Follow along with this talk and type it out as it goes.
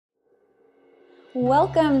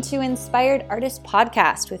Welcome to Inspired Artist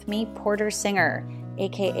Podcast with me, Porter Singer,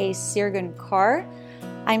 aka Sirgun Kaur.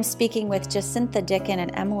 I'm speaking with Jacintha Dickin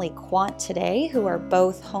and Emily Quant today, who are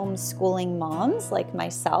both homeschooling moms like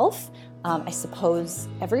myself. I suppose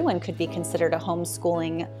everyone could be considered a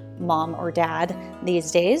homeschooling mom or dad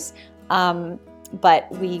these days,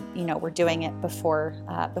 but we're doing it before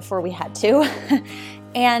we had to,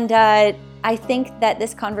 and I think that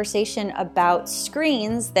this conversation about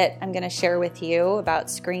screens that I'm going to share with you about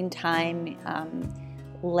screen time,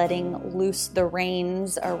 letting loose the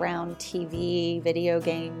reins around TV, video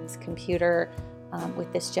games, computer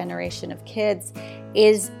with this generation of kids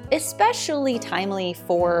is especially timely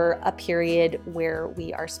for a period where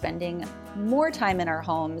we are spending more time in our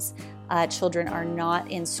homes. Children are not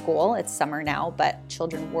in school. It's summer now, but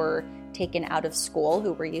children were taken out of school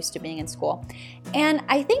who were used to being in school. And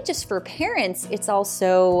I think just for parents, it's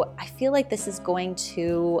also, I feel like this is going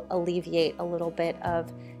to alleviate a little bit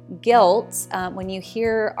of guilt when you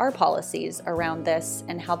hear our policies around this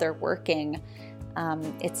and how they're working.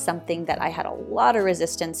 It's something that I had a lot of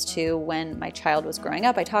resistance to when my child was growing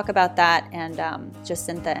up. I talk about that, and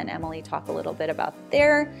Jacintha and Emily talk a little bit about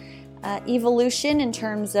their evolution in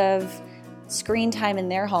terms of screen time in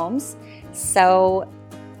their homes. So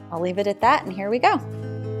I'll leave it at that, and here we go.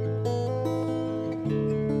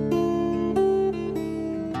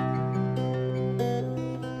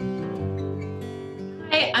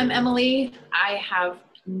 Hi, I'm Emily. I have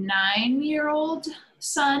a 9-year-old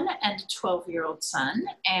son and a 12-year-old son,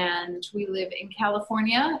 and we live in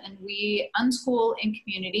California, and we unschool in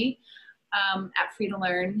community at Free to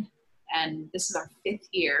Learn, and this is our 5th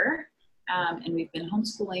year, and we've been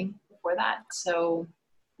homeschooling before that, so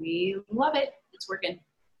we love it. It's working.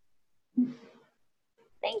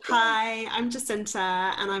 Thank you. Hi, I'm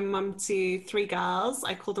Jacintha, and I'm mum to 3 girls.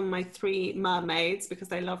 I call them my 3 mermaids because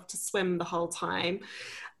they love to swim the whole time,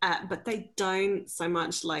 but they don't so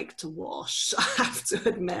much like to wash, I have to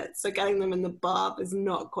admit. So getting them in the bath is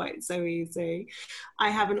not quite so easy. I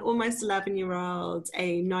have an almost 11-year-old,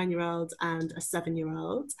 a 9-year-old, and a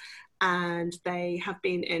 7-year-old. And they have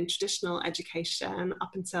been in traditional education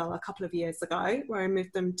up until a couple of years ago, where I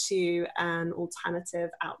moved them to an alternative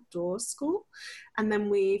outdoor school. And then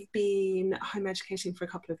we've been home educating for a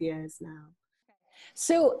couple of years now.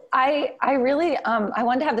 So I really, I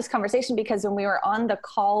wanted to have this conversation because when we were on the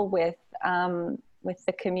call with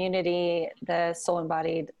the community, the soul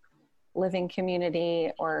embodied living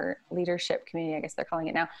community or leadership community, I guess they're calling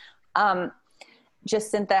it now,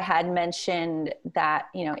 Jacintha had mentioned that,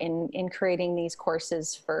 in creating these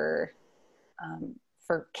courses for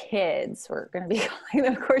kids, we're going to be calling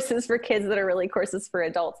them courses for kids that are really courses for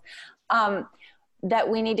adults, that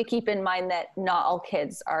we need to keep in mind that not all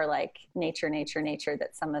kids are like nature, that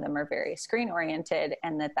some of them are very screen oriented,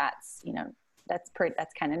 and that's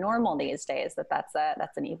kind of normal these days, that's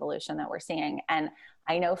an evolution that we're seeing. And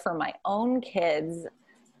I know for my own kids,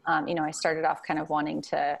 I started off kind of wanting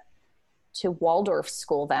to Waldorf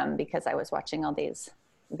school them because I was watching all these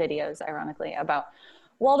videos, ironically, about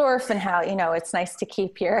Waldorf and how, it's nice to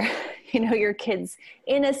keep your, your kids'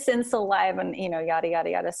 innocence alive and, yada, yada,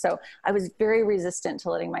 yada. So I was very resistant to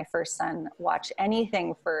letting my first son watch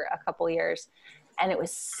anything for a couple years. And it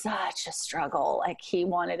was such a struggle. Like, he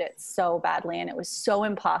wanted it so badly, and it was so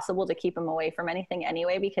impossible to keep him away from anything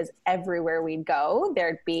anyway, because everywhere we'd go,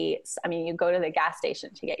 there'd be, you go to the gas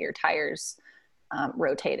station to get your tires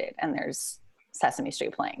rotated, and there's Sesame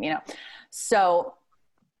Street playing, So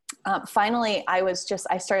finally I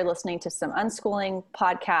started listening to some unschooling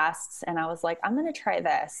podcasts, and I was like, I'm going to try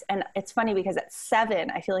this. And it's funny because at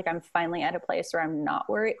 7, I feel like I'm finally at a place where I'm not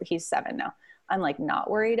worried. He's 7 now. I'm like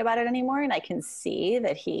not worried about it anymore. And I can see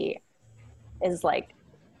that he is like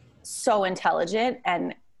so intelligent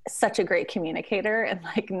and such a great communicator, and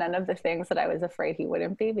like none of the things that I was afraid he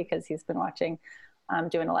wouldn't be, because he's been watching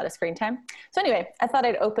doing a lot of screen time. So anyway, I thought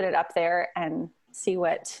I'd open it up there and see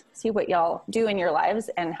what y'all do in your lives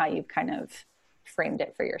and how you've kind of framed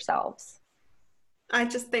it for yourselves. I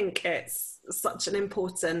just think it's such an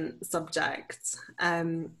important subject.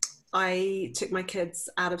 I took my kids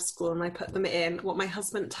out of school and I put them in what my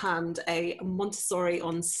husband termed a Montessori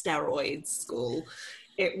on steroids school.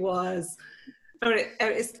 It's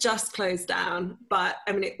just closed down, but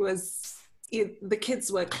it was, the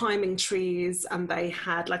kids were climbing trees, and they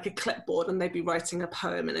had like a clipboard and they'd be writing a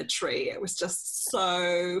poem in a tree. It was just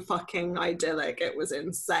so fucking idyllic. It was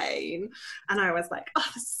insane. And I was like, oh,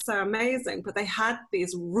 this is so amazing. But they had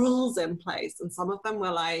these rules in place, and some of them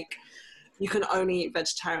were like, you can only eat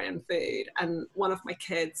vegetarian food. And one of my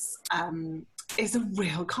kids is a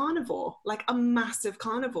real carnivore, like a massive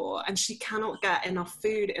carnivore, and she cannot get enough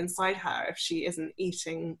food inside her if she isn't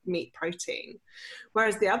eating meat protein.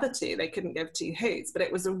 Whereas the other two, they couldn't give two hoots, but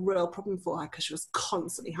it was a real problem for her because she was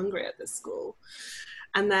constantly hungry at this school.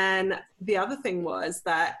 And then the other thing was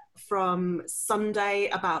that from Sunday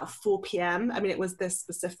about 4 p.m., I mean, it was this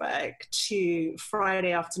specific, to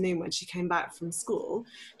Friday afternoon when she came back from school,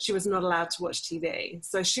 she was not allowed to watch TV.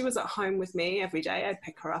 So she was at home with me every day. I'd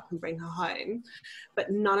pick her up and bring her home,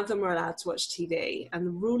 but none of them were allowed to watch TV. And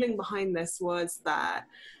the ruling behind this was that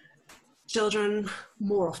children,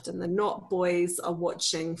 more often than not, boys are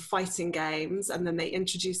watching fighting games, and then they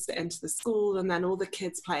introduce it into the school, and then all the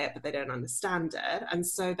kids play it, but they don't understand it. And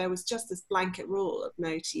so there was just this blanket rule of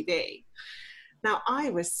no TV. Now, I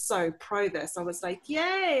was so pro this. I was like,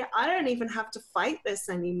 yay, I don't even have to fight this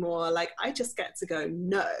anymore. Like, I just get to go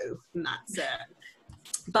no, and that's it.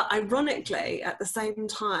 But ironically, at the same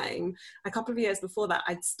time, a couple of years before that,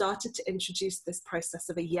 I'd started to introduce this process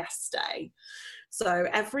of a yes day. So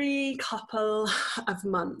every couple of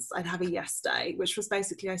months, I'd have a yes day, which was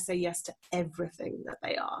basically I say yes to everything that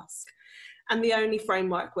they ask. And the only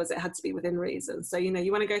framework was it had to be within reason. So, you know,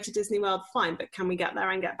 you want to go to Disney World, fine, but can we get there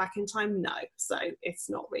and get back in time? No. So it's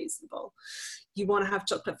not reasonable. You want to have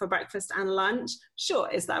chocolate for breakfast and lunch? Sure.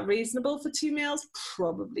 Is that reasonable for 2 meals?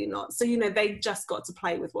 Probably not. So, you know, they just got to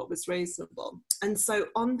play with what was reasonable. And so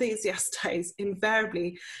on these yes days,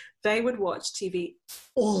 invariably, they would watch TV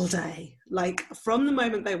all day, like from the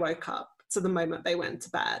moment they woke up to the moment they went to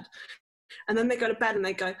bed. And then they go to bed and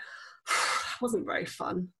they go, that wasn't very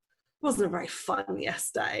fun. It wasn't a very fun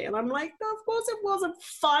yes day. And I'm like, no, of course it wasn't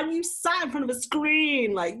fun. You sat in front of a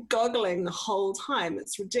screen, like goggling the whole time.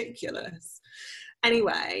 It's ridiculous.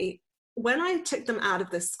 Anyway, when I took them out of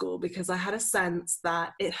this school, because I had a sense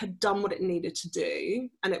that it had done what it needed to do,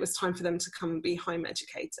 and it was time for them to come and be home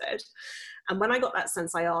educated. And when I got that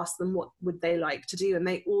sense, I asked them what would they like to do, and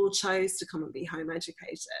they all chose to come and be home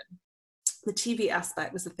educated. The TV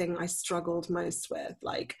aspect was the thing I struggled most with.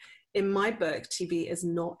 Like, in my book, TV is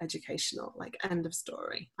not educational, like, end of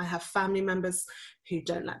story. I have family members who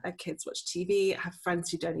don't let their kids watch TV. I have friends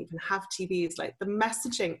who don't even have TVs. Like, the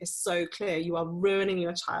messaging is so clear. You are ruining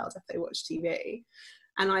your child if they watch TV.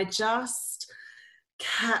 And I just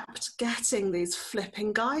kept getting these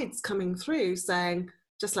flipping guides coming through saying,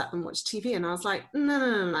 just let them watch TV. And I was like,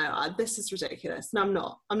 no, this is ridiculous. No,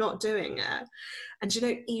 I'm not doing it. And, you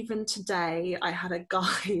know, even today I had a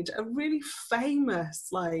guide, a really famous,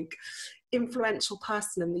 like, influential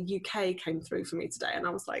person in the UK came through for me today. And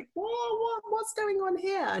I was like, what's going on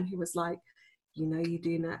here? And he was like, you know, you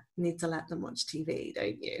do need to let them watch TV,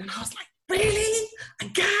 don't you? And I was like, really?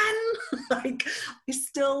 Again? Like, I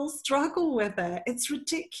still struggle with it. It's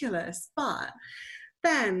ridiculous. But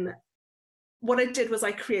then what I did was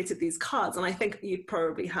I created these cards, and I think you've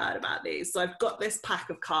probably heard about these. So I've got this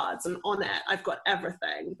pack of cards, and on it I've got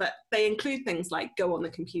everything, but they include things like go on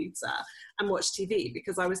the computer and watch TV,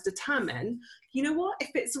 because I was determined, you know what,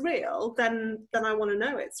 if it's real, then I want to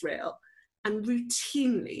know it's real. And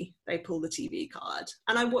routinely they pull the TV card,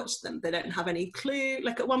 and I watch them. They don't have any clue.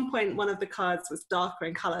 Like, at one point, one of the cards was darker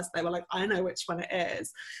in colour, so they were like, I know which one it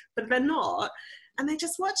is, but they're not. And they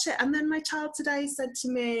just watch it. And then my child today said to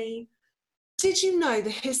me, did you know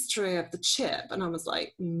the history of the chip? And I was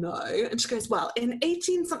like, no. And she goes, well, in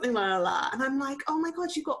 18 something, la la la. And I'm like, oh my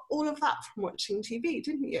God, you got all of that from watching TV,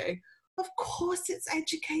 didn't you? Of course it's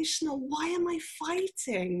educational. Why am I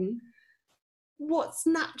fighting what's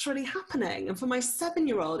naturally happening? And for my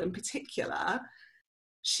 7-year-old in particular,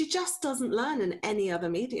 she just doesn't learn in any other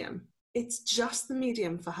medium. It's just the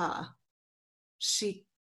medium for her.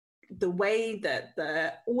 The way that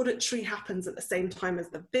the auditory happens at the same time as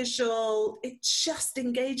the visual, it just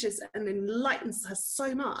engages and enlightens her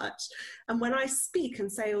so much. And when I speak and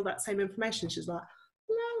say all that same information, she's like,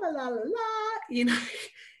 la, la, la, la, la. You know,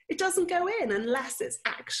 it doesn't go in unless it's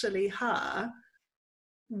actually her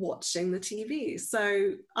watching the TV.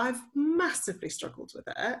 So I've massively struggled with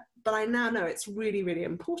it, but I now know it's really, really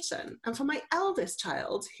important. And for my eldest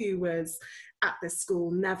child, who was at this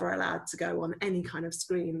school never allowed to go on any kind of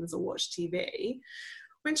screens or watch TV,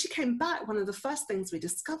 when she came back, one of the first things we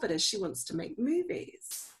discovered is she wants to make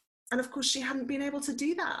movies. And of course, she hadn't been able to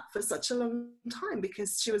do that for such a long time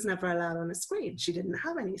because she was never allowed on a screen. She didn't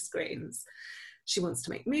have any screens. She wants to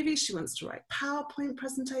make movies. She wants to write PowerPoint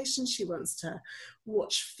presentations. She wants to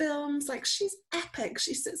watch films. Like, she's epic.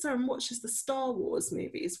 She sits there and watches the Star Wars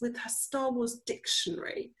movies with her Star Wars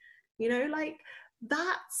dictionary. You know, like,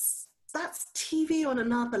 that's TV on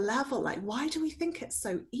another level. Like, why do we think it's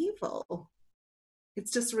so evil?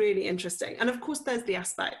 It's just really interesting. And of course, there's the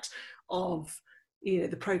aspect of you know,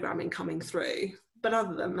 the programming coming through. But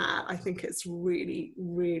other than that, I think it's really,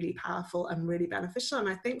 really powerful and really beneficial. And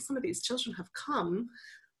I think some of these children have come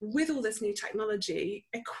with all this new technology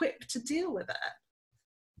equipped to deal with it.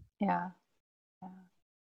 Yeah.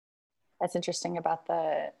 That's interesting about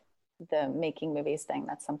the making movies thing.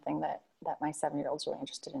 That's something that my 7-year-old's really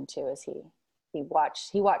interested in too, is he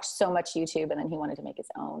watched so much YouTube, and then he wanted to make his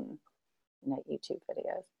own, you know, YouTube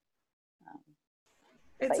videos.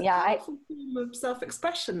 It's a powerful form of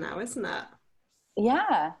self-expression now, isn't it?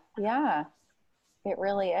 Yeah, it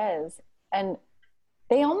really is. And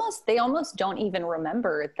they almost don't even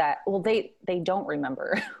remember that. Well, they don't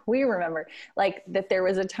remember. We remember, like, that there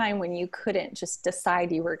was a time when you couldn't just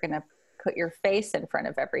decide you were going to put your face in front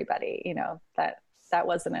of everybody, you know, that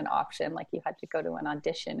wasn't an option. Like, you had to go to an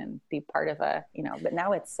audition and be part of a, you know, but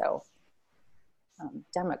now it's so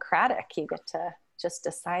democratic. You get to just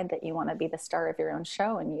decide that you want to be the star of your own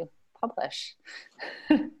show, and you publish.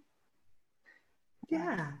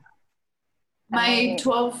 Yeah. My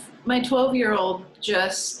 12-year-old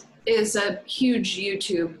just is a huge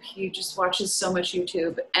YouTube. He just watches so much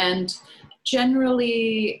YouTube, and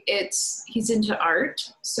generally he's into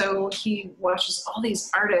art. So he watches all these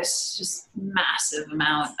artists, just massive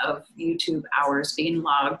amount of YouTube hours being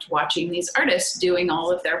logged, watching these artists doing all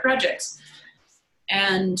of their projects.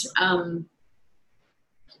 And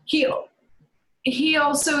he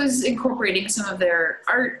also is incorporating some of their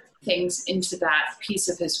art things into that piece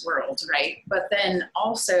of his world, right? But then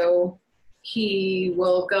also he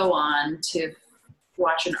will go on to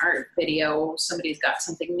watch an art video. Somebody's got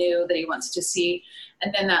something new that he wants to see,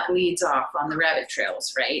 and then that leads off on the rabbit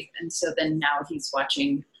trails, right? And so then now he's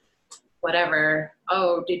watching whatever.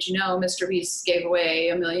 Oh, did you know Mr. Beast gave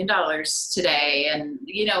away $1 million today? And,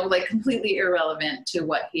 you know, like, completely irrelevant to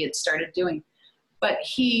what he had started doing. But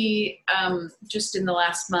he just in the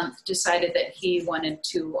last month decided that he wanted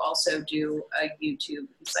to also do a YouTube.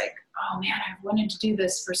 He's like, oh man, I've wanted to do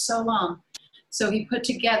this for so long. So he put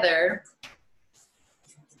together,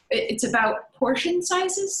 it's about portion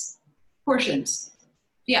sizes? Portions.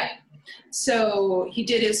 Yeah. So he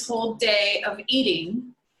did his whole day of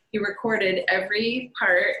eating. He recorded every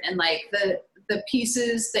part, and like the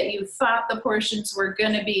pieces that you thought the portions were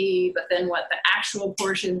going to be, but then what the actual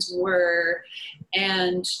portions were.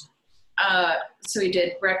 And so he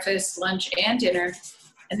did breakfast, lunch, and dinner.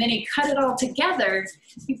 And then he cut it all together.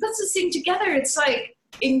 He puts this thing together. It's like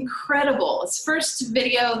incredible. It's first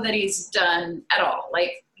video that he's done at all,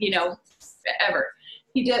 like, you know, ever.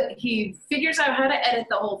 He figures out how to edit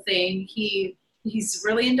the whole thing. He's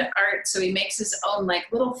really into art, so he makes his own like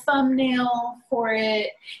little thumbnail for it.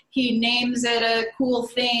 He names it a cool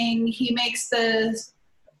thing. He makes the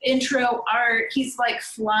intro art. He's like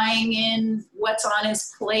flying in what's on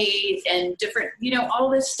his plate and different, you know, all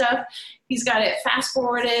this stuff. He's got it fast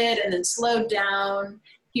forwarded and then slowed down.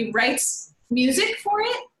 He writes music for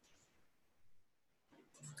it.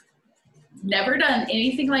 Never done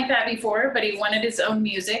anything like that before, but he wanted his own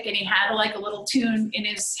music, and he had like a little tune in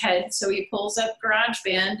his head. So he pulls up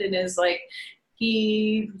GarageBand and is like,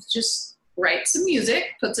 he just writes some music,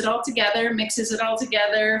 puts it all together, mixes it all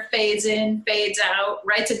together, fades in, fades out,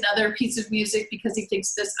 writes another piece of music because he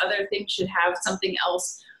thinks this other thing should have something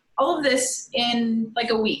else. All of this in like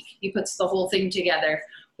a week. He puts the whole thing together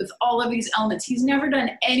with all of these elements. He's never done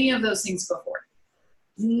any of those things before.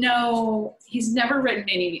 No, he's never written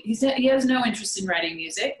any, he has no interest in writing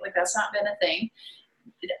music. Like, that's not been a thing.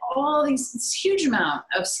 All these, this huge amount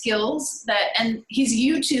of skills that, and he's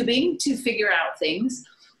YouTubing to figure out things.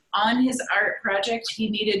 On his art project,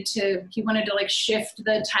 he wanted to like shift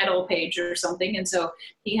the title page or something. And so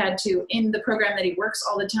he had to, in the program that he works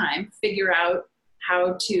all the time, figure out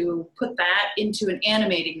how to put that into an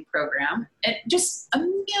animating program, and just a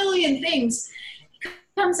million things.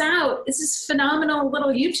 Comes out, it's this phenomenal little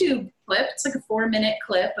YouTube clip. It's like a 4-minute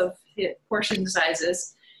clip of portion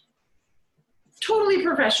sizes. Totally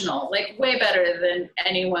professional, like way better than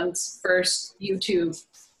anyone's first YouTube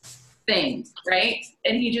thing, right?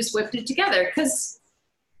 And he just whipped it together because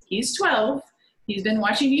he's 12. He's been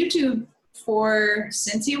watching YouTube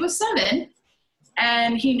since he was 7.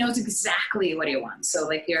 And he knows exactly what he wants. So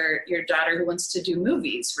like your daughter who wants to do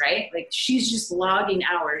movies, right? Like, she's just logging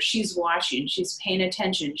hours. She's watching, she's paying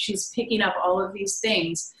attention. She's picking up all of these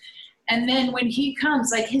things. And then when he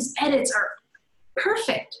comes, like, his edits are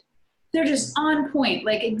perfect. They're just on point,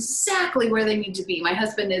 like exactly where they need to be. My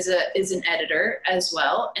husband is an editor as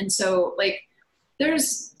well. And so like,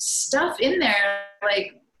 there's stuff in there,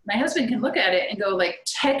 like my husband can look at it and go like,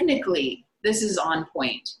 technically this is on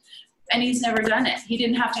point. and he's never done it. He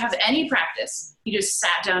didn't have to have any practice. He just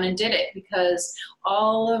sat down and did it, because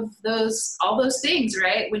all those things,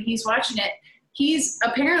 right? When he's watching it, he's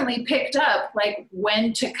apparently picked up like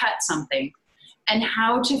when to cut something and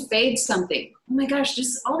how to fade something. Oh my gosh,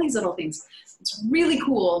 just all these little things. It's really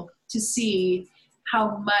cool to see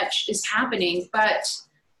how much is happening. But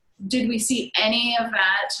did we see any of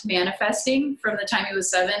that manifesting from the time he was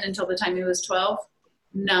 7 until the time he was 12?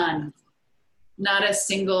 None. Not a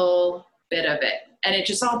single bit of it. And it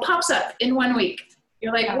just all pops up in 1 week.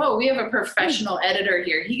 You're like, whoa, we have a professional editor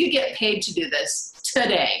here. He could get paid to do this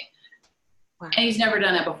today. Wow. And he's never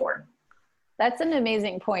done it before. That's an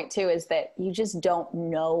amazing point too, is that you just don't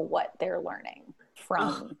know what they're learning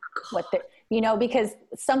from what they're, you know, because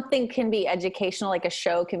something can be educational, like a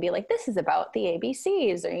show can be like, this is about the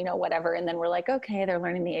ABCs, or, you know, whatever. And then we're like, okay, they're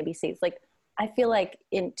learning the ABCs. Like, I feel like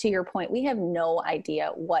to your point, we have no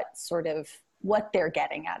idea what they're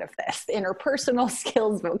getting out of this. Interpersonal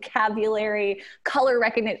skills, vocabulary, color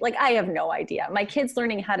recognition. Like, I have no idea. My kid's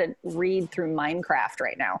learning how to read through Minecraft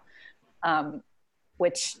right now,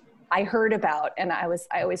 which I heard about, and I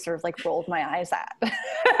always sort of like rolled my eyes at.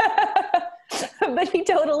 But he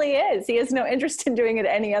totally is. He has no interest in doing it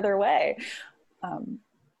any other way.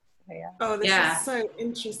 Yeah. Oh, this is so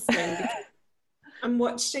interesting. I'm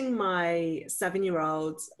watching my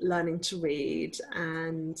 7-year-old learning to read,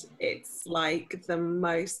 and it's like the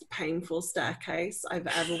most painful staircase I've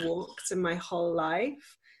ever walked in my whole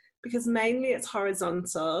life, because mainly it's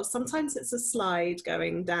horizontal. Sometimes it's a slide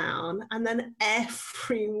going down, and then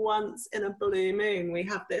every once in a blue moon, we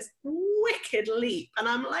have this wicked leap, and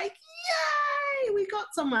I'm like, yay, we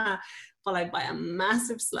got somewhere, followed by a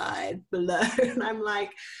massive slide below. And I'm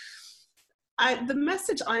like, the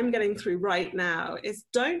message I'm getting through right now is,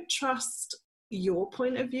 don't trust your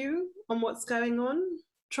point of view on what's going on.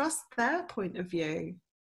 Trust their point of view.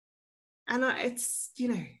 And it's, you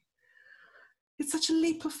know, it's such a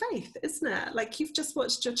leap of faith, isn't it? Like, you've just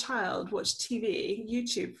watched your child watch TV,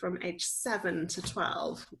 YouTube from age 7 to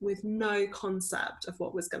 12 with no concept of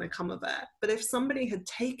what was going to come of it. But if somebody had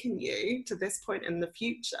taken you to this point in the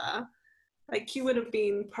future, like, you would have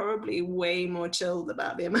been probably way more chilled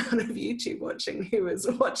about the amount of YouTube watching he was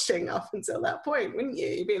watching up until that point, wouldn't you?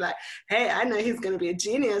 You'd be like, hey, I know he's going to be a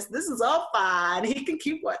genius. This is all fine. He can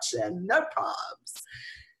keep watching, no problems.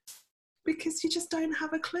 Because you just don't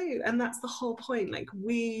have a clue. And that's the whole point. Like,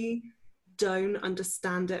 we don't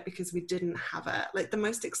understand it because we didn't have it. Like, the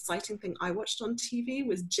most exciting thing I watched on TV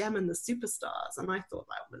was Jem and the Superstars, and I thought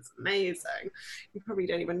that was amazing. You probably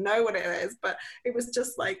don't even know what it is, but it was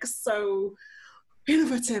just like so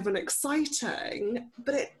innovative and exciting,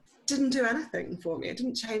 but it didn't do anything for me. It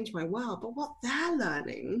didn't change my world. But what they're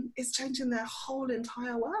learning is changing their whole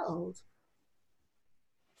entire world.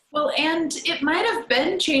 Well, and it might have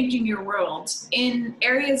been changing your world in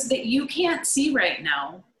areas that you can't see right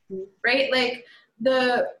now. Right? Like,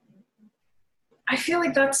 I feel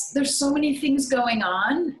like there's so many things going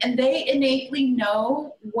on, and they innately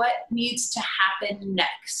know what needs to happen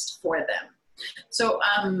next for them. So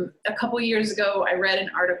a couple years ago, I read an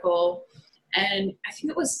article, and I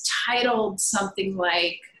think it was titled something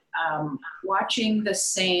like watching the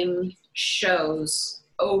same shows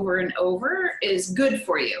over and over is good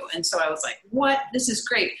for you. And so I was like, what? This is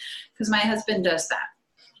great. Because my husband does that.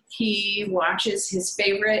 He watches his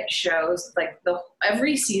favorite shows like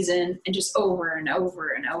every season, and just over and over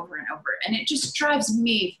and over and over. And it just drives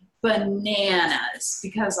me bananas,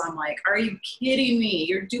 because I'm like, are you kidding me?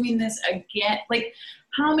 You're doing this again. Like,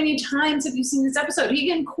 how many times have you seen this episode? He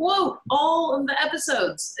can quote all of the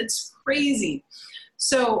episodes. It's crazy.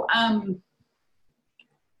 So I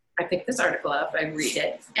pick this article up, I read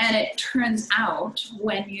it, and it turns out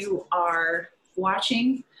when you are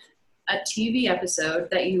watching a TV episode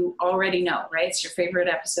that you already know, right? It's your favorite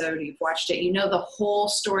episode. You've watched it. You know the whole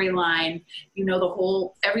storyline. You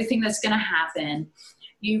know everything that's going to happen.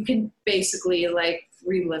 You can basically like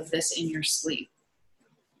relive this in your sleep.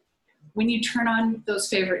 When you turn on those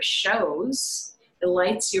favorite shows, it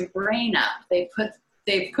lights your brain up. They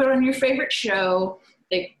put on your favorite show.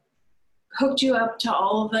 They hooked you up to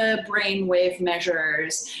all the brainwave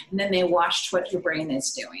measures, and then they watched what your brain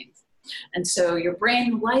is doing. And so your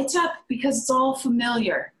brain lights up because it's all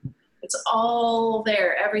familiar. It's all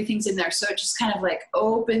there. Everything's in there. So it just kind of like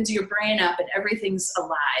opens your brain up, and everything's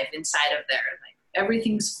alive inside of there. Like,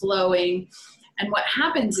 everything's flowing. And what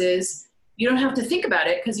happens is you don't have to think about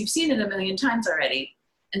it because you've seen it a million times already.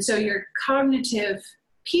 And so your cognitive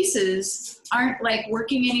pieces aren't like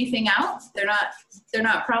working anything out. They're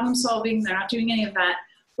not problem solving. They're not doing any of that.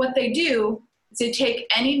 What they do is they take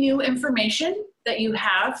any new information that you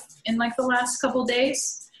have in like the last couple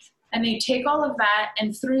days, And they take all of that,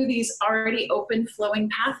 and through these already open flowing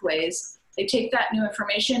pathways, they take that new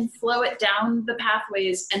information, flow it down the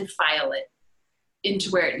pathways, and file it into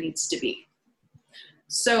where it needs to be.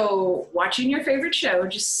 So watching your favorite show,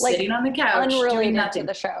 just like sitting on the couch, doing nothing. To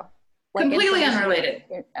the show. Like completely unrelated.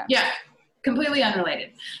 Yeah, completely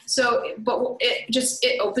unrelated. So, but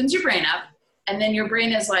it opens your brain up, and then your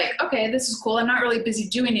brain is like, okay, this is cool. I'm not really busy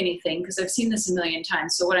doing anything because I've seen this a million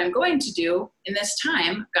times. So what I'm going to do in this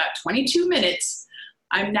time, got 22 minutes,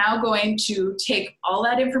 I'm now going to take all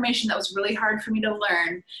that information that was really hard for me to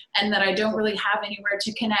learn and that I don't really have anywhere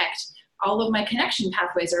to connect. All of my connection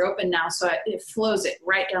pathways are open now, so it flows it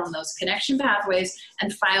right down those connection pathways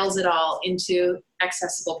and files it all into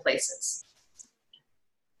accessible places.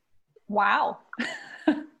 Wow.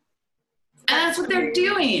 And that's what they're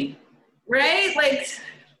doing, right? Like,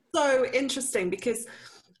 so interesting, because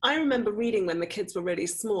I remember reading when the kids were really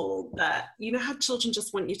small that, you know how children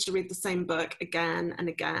just want you to read the same book again and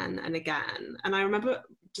again and again. And I remember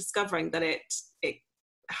discovering that it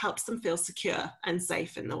helps them feel secure and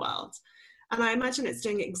safe in the world. And I imagine it's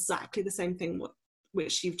doing exactly the same thing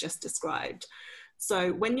which you've just described.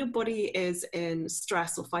 So when your body is in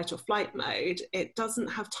stress or fight or flight mode, it doesn't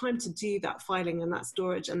have time to do that filing and that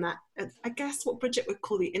storage and that, I guess what Bridget would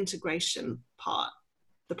call the integration part,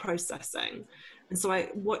 the processing. And so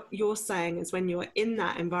what you're saying is when you're in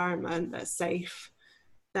that environment that's safe,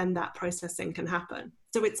 then that processing can happen.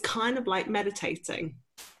 So it's kind of like meditating.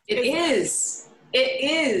 It is.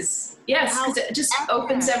 Yes, because it just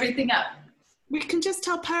opens everything up. We can just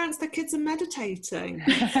tell parents their kids are meditating.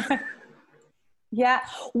 Yeah.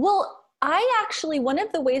 Well, I actually, one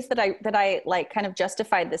of the ways that I like kind of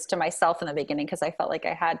justified this to myself in the beginning, because I felt like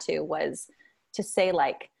I had to, was to say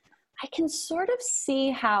like, I can sort of see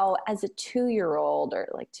how as a 2-year-old or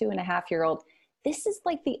like 2.5-year-old, this is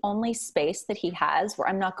like the only space that he has where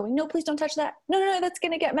I'm not going, no, please don't touch that. No, that's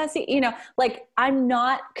going to get messy. You know, like I'm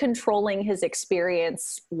not controlling his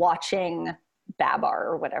experience watching Babar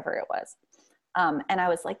or whatever it was. And I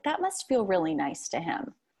was like, that must feel really nice to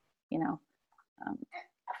him, you know?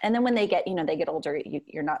 And then when they get older,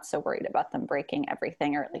 you're not so worried about them breaking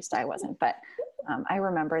everything, or at least I wasn't. But I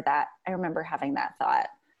remember having that thought.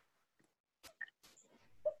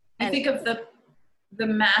 I think of the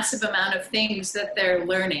massive amount of things that they're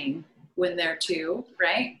learning when they're 2,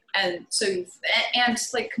 right? And so, and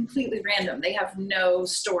like completely random. They have no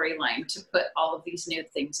storyline to put all of these new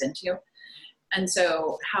things into. And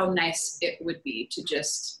so how nice it would be to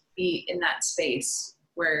just be in that space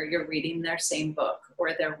where you're reading their same book,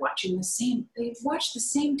 or they've watched the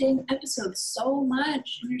same dang episode so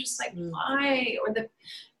much, and you're just like, why? Or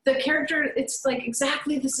the character, it's like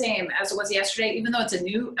exactly the same as it was yesterday, even though it's a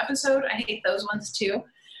new episode. I hate those ones too.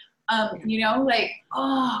 You know, like,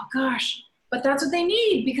 oh gosh, but that's what they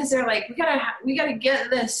need, because they're like, we gotta get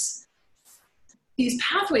these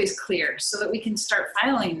pathways clear so that we can start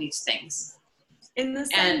filing these things. In the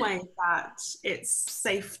same way that it's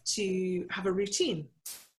safe to have a routine.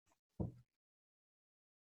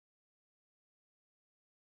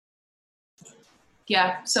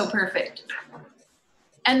 Yeah, so perfect.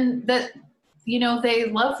 And that, you know, they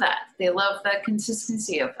love that. They love the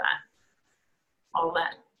consistency of that. All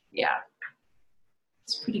that. Yeah.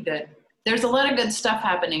 It's pretty good. There's a lot of good stuff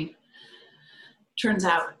happening, turns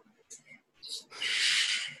out.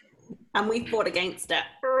 And we fought against it.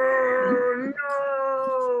 No.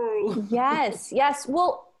 Yes.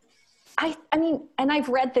 Well, I mean, and I've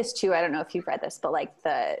read this too. I don't know if you've read this, but like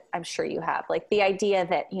I'm sure you have, like the idea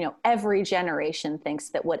that, you know, every generation thinks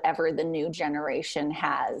that whatever the new generation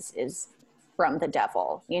has is from the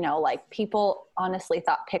devil. You know, like people honestly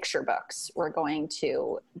thought picture books were going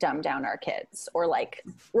to dumb down our kids, or like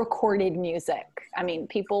recorded music. I mean,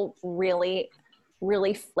 people really,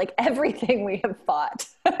 really like everything we have thought.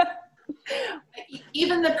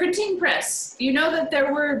 Even the printing press, you know that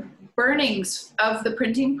there were burnings of the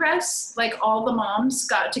printing press. Like all the moms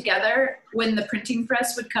got together when the printing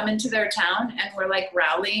press would come into their town and were like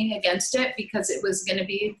rallying against it because it was going to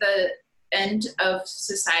be the end of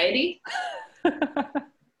society.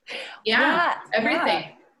 Yeah, everything.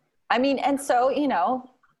 Yeah. I mean, and so, you know,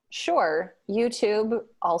 sure, YouTube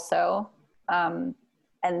also, and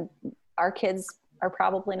our kids are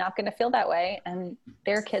probably not going to feel that way, and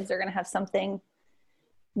their kids are going to have something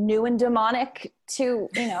new and demonic to,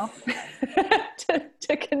 you know,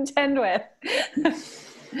 to contend with.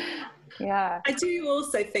 Yeah. I do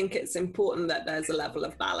also think it's important that there's a level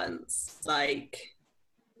of balance, like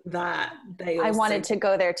that they also, I wanted to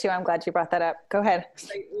go there too. I'm glad you brought that up. Go ahead.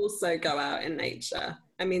 They also go out in nature.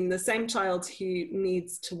 I mean, the same child who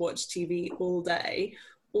needs to watch TV all day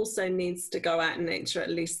also needs to go out in nature at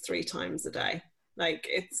least 3 times a day. Like,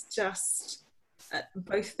 it's just,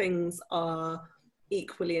 both things are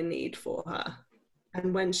equally a need for her.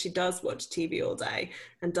 And when she does watch TV all day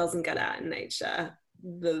and doesn't get out in nature,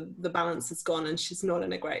 the balance is gone and she's not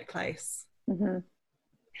in a great place. Mm-hmm.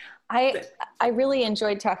 I really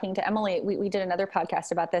enjoyed talking to Emily. We did another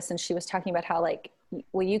podcast about this, and she was talking about how, like,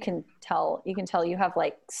 well, you can tell you have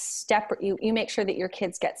like you make sure that your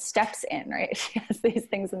kids get steps in, right? She has these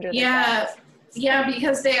things under their beds. Yeah,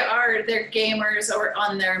 because they're gamers or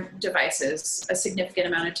on their devices a significant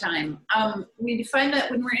amount of time. We find that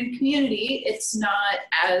when we're in community, it's not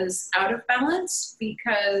as out of balance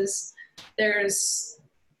because there's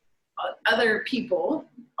other people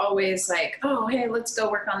always like, oh, hey, let's go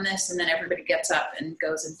work on this. And then everybody gets up and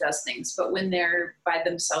goes and does things. But when they're by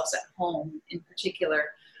themselves at home in particular,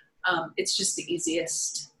 it's just the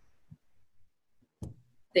easiest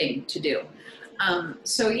thing to do.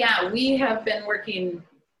 So yeah, we have been working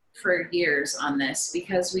for years on this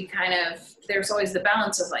because there's always the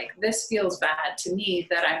balance of like, this feels bad to me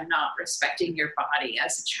that I'm not respecting your body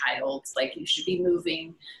as a child. Like, you should be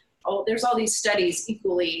moving. Oh, there's all these studies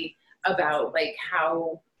equally about like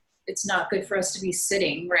how it's not good for us to be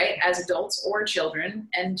sitting, right, as adults or children.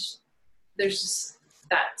 And there's just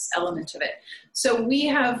that element of it. So we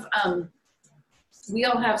all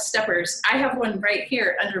have steppers. I have one right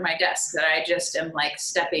here under my desk that I just am like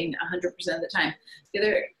stepping 100% of the time. The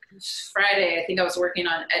other Friday, I think I was working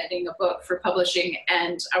on editing a book for publishing,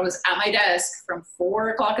 and I was at my desk from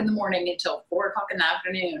 4:00 in the morning until 4:00 in the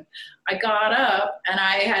afternoon. I got up and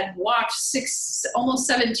I had walked almost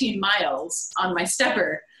 17 miles on my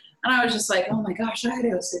stepper. And I was just like, oh my gosh, I had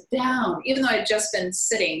to go sit down, even though I'd just been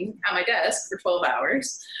sitting at my desk for 12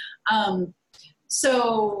 hours.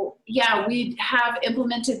 So yeah, we have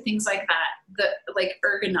implemented things like that. Like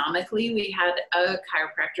ergonomically, we had a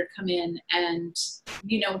chiropractor come in and,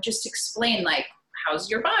 just explain like, how's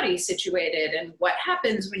your body situated and what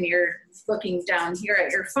happens when you're looking down here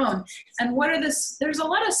at your phone, and there's a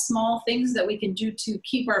lot of small things that we can do to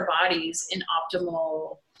keep our bodies in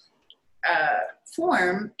optimal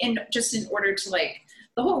form, in order to, like,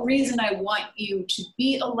 the whole reason I want you to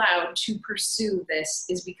be allowed to pursue this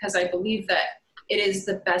is because I believe that it is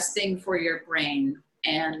the best thing for your brain.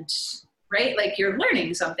 And right, like, you're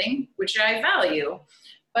learning something, which I value,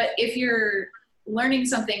 but if you're learning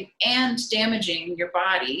something and damaging your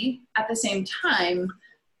body at the same time,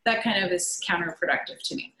 that kind of is counterproductive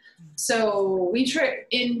to me. So we try,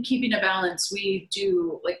 in keeping a balance, we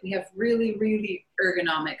have really, really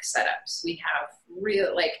ergonomic setups. We have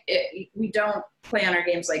we don't play on our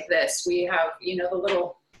games like this. We have, the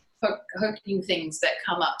little hooking things that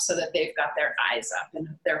come up so that they've got their eyes up and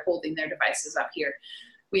they're holding their devices up here.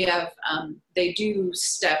 We have, they do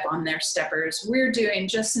step on their steppers. We're doing,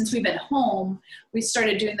 just since we've been home, we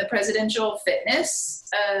started doing the presidential fitness,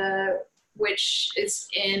 which is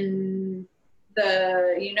in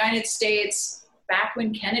the United States back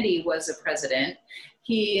when Kennedy was a president.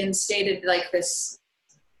 He instated like this,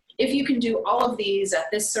 if you can do all of these at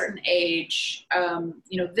this certain age,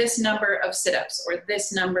 this number of sit-ups or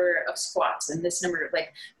this number of squats and this number,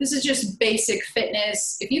 like, this is just basic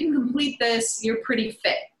fitness. If you can complete this, you're pretty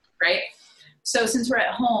fit, right? So since we're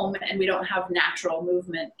at home and we don't have natural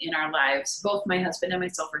movement in our lives, both my husband and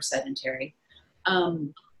myself are sedentary.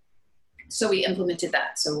 So we implemented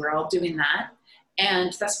that. So we're all doing that.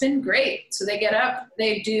 And that's been great. So they get up,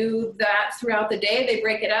 they do that throughout the day. They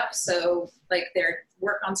break it up. So like, they're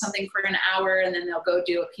work on something for an hour and then they'll go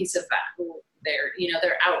do a piece of that.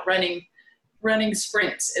 They're out running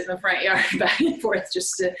sprints in the front yard back and forth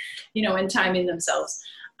just to, and timing themselves.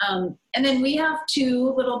 And then we have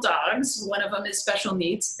 2 little dogs. One of them is special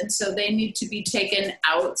needs. And so they need to be taken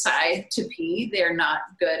outside to pee. They're not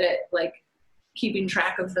good at like keeping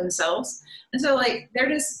track of themselves. And so like, they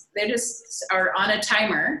just are on a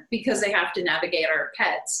timer because they have to navigate our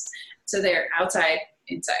pets. So they're outside,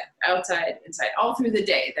 inside, all through the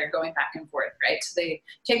day. They're going back and forth, right? So they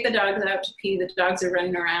take the dogs out to pee. The dogs are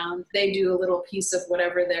running around. They do a little piece of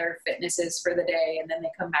whatever their fitness is for the day, and then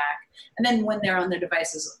they come back. And then when they're on their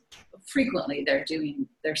devices, frequently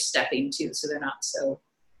they're stepping too, so they're not so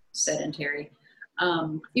sedentary,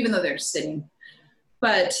 even though they're sitting.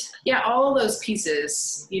 But yeah, all those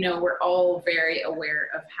pieces, we're all very aware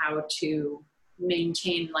of how to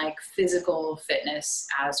maintain like physical fitness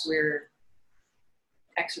as we're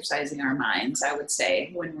exercising our minds, I would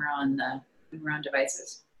say, when we're on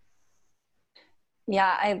devices.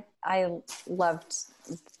 Yeah, I loved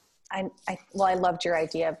your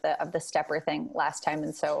idea of the stepper thing last time.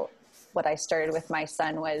 And so what I started with my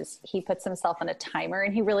son was he puts himself on a timer,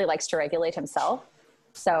 and he really likes to regulate himself.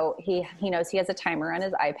 So he knows he has a timer on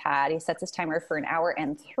his iPad. He sets his timer for 1 hour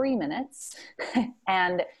and 3 minutes.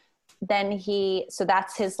 And then so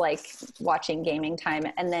that's his like watching gaming time.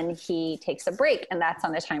 And then he takes a break, and that's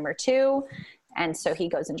on the timer too. And so he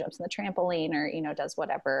goes and jumps on the trampoline or, does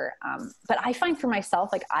whatever. But I find for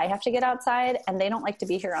myself, like I have to get outside, and they don't like to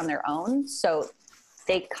be here on their own. So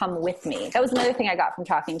they come with me. That was another thing I got from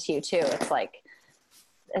talking to you too. It's like,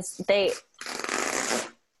 they,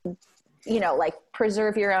 like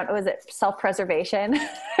preserve your own, was it self-preservation?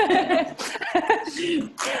 Yes.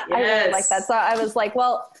 I really like that. So I was like,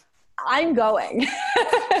 well, I'm going.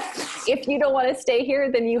 If you don't want to stay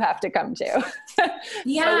here, then you have to come too.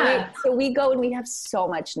 Yeah. So we go, and we have so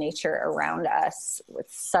much nature around us.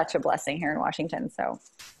 It's such a blessing here in Washington. So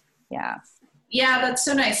yeah. Yeah, that's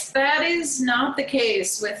so nice. That is not the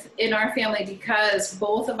case in our family, because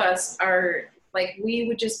both of us are like, we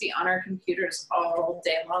would just be on our computers all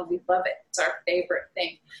day long. We love it. It's our favorite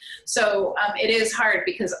thing. So it is hard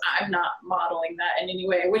because I'm not modeling that in any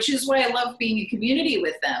way, which is why I love being in community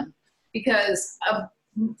with them, because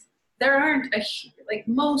there aren't like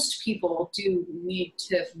most people do need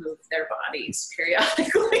to move their bodies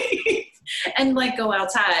periodically and like go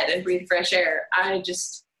outside and breathe fresh air. I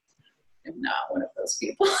just am not one of those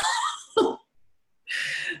people.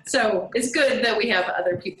 So it's good that we have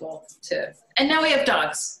other people and now we have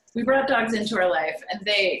dogs. We brought dogs into our life, and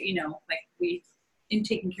they, in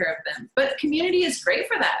taking care of them. But community is great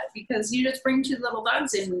for that, because you just bring 2 little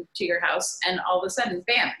dogs into your house, and all of a sudden,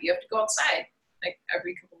 bam, you have to go outside like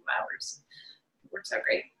every couple of hours. It works out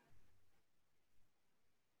great.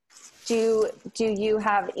 Do you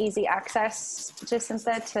have easy access,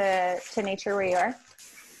 Jacinta, to nature where you are?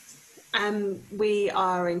 We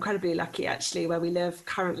are incredibly lucky, actually. Where we live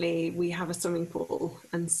currently, we have a swimming pool,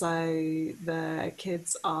 and so the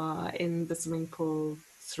kids are in the swimming pool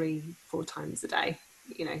 3-4 times a day.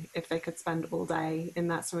 If they could spend all day in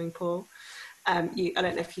that swimming pool. I don't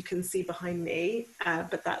know if you can see behind me,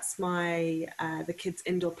 but that's the kids'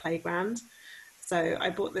 indoor playground. So I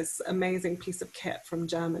bought this amazing piece of kit from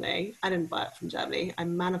Germany. I didn't buy it from Germany. I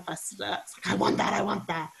manifested it. It's like, I want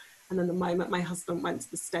that. And then the moment my husband went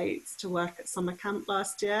to the States to work at summer camp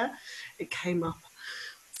last year, it came up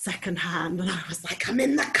secondhand, and I was like, I'm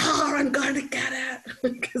in the car, I'm going to get it,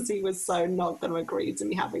 because he was so not going to agree to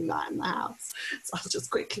me having that in the house. So I'll just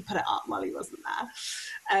quickly put it up while he wasn't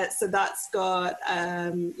there. So that's got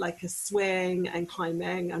like a swing and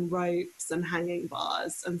climbing and ropes and hanging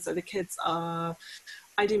bars. And so the kids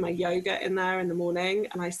I do my yoga in there in the morning,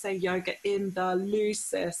 and I say yoga in the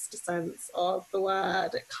loosest sense of the word.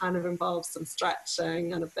 It kind of involves some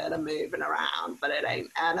stretching and a bit of moving around, but it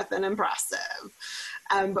ain't anything impressive.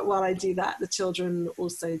 But while I do that, the children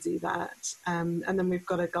also do that. And then we've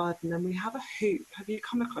got a garden, and we have a hoop. Have you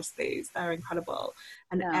come across these? They're incredible.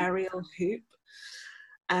 An aerial hoop.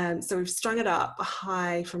 So we've strung it up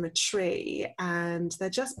high from a tree, and they're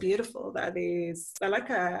just beautiful. They're like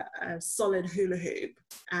a solid hula hoop,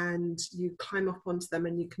 and you climb up onto them,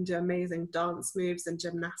 and you can do amazing dance moves and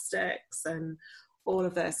gymnastics and all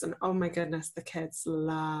of this. And oh my goodness, the kids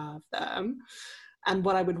love them. And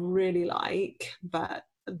what I would really like, but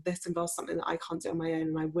this involves something that I can't do on my own,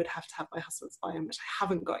 and I would have to have my husband's buy-in, which I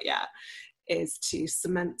haven't got yet, is to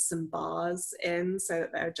cement some bars in so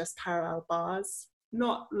that they're just parallel bars.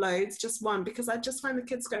 Not loads, just one, because I just find the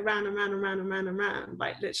kids go round and round and round and round and round,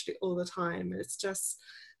 like literally all the time. It's just,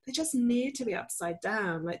 they just need to be upside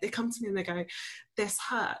down. Like they come to me and they go, this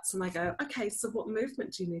hurts. And I go, okay, so what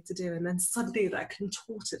movement do you need to do? And then suddenly they're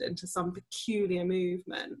contorted into some peculiar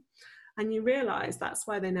movement. And you realize that's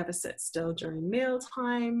why they never sit still during meal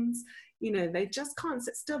times. They just can't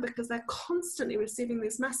sit still because they're constantly receiving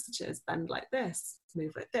these messages: bend like this,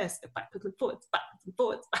 move like this, go backwards and forwards,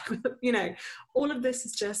 backwards. All of this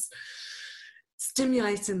is just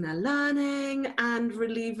stimulating their learning and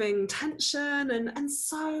relieving tension and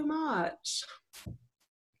so much.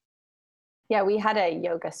 Yeah, we had a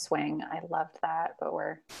yoga swing. I loved that, but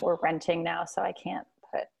we're renting now, so I can't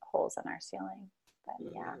put holes in our ceiling. But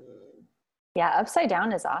yeah, upside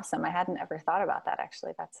down is awesome. I hadn't ever thought about that,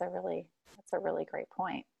 actually. That's a really great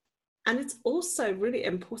point. And it's also really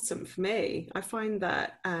important for me. I find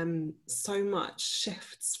that so much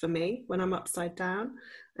shifts for me when I'm upside down.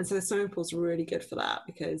 And so the swimming pool's really good for that,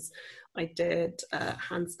 because I did a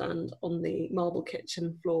handstand on the marble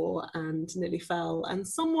kitchen floor and nearly fell and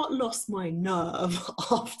somewhat lost my nerve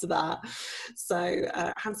after that. So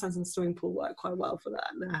handstands in the swimming pool work quite well for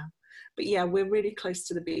that now. But yeah, we're really close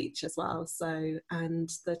to the beach as well. So, and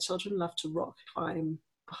the children love to rock climb.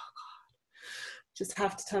 Oh God, just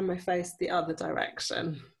have to turn my face the other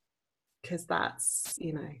direction, because that's,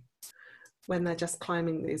 when they're just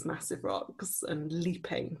climbing these massive rocks and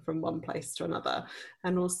leaping from one place to another.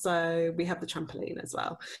 And also we have the trampoline as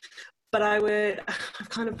well. But I've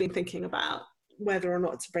kind of been thinking about whether or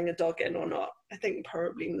not to bring a dog in or not. I think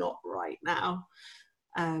probably not right now.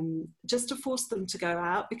 Just to force them to go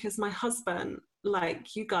out, because my husband,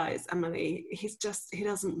 like you guys, Emily, he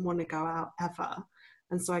doesn't want to go out ever.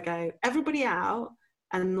 And so I go, everybody out,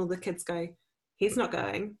 and all the kids go, he's not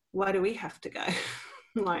going, why do we have to go?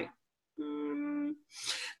 I'm like,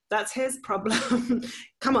 that's his problem.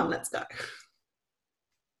 Come on, let's go.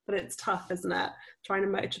 But it's tough, isn't it? Trying to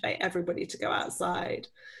motivate everybody to go outside.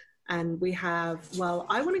 And we have, well,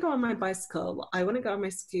 I want to go on my bicycle, well, I want to go on my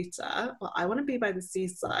scooter, well, I want to be by the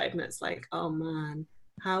seaside. And it's like, oh man,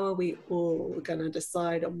 how are we all going to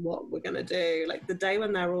decide on what we're going to do? Like the day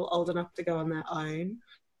when they're all old enough to go on their own,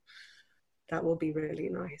 that will be really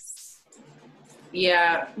nice.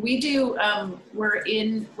 Yeah, we do. We're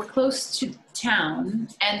close to town,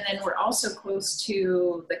 and then we're also close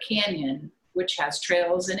to the canyon, which has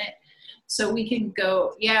trails in it. So we can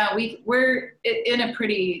go, yeah, we're in a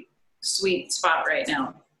pretty sweet spot right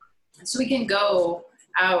now. So we can go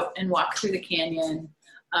out and walk through the canyon,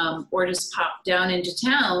 or just pop down into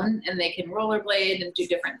town and they can rollerblade and do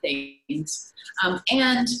different things.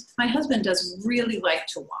 And my husband does really like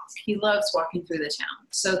to walk. He loves walking through the town.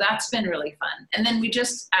 So that's been really fun. And then we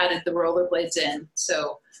just added the rollerblades in.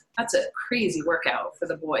 So that's a crazy workout for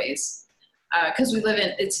the boys. 'Cause we live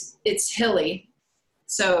in, it's hilly.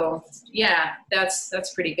 So yeah,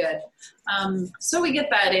 that's pretty good. So we get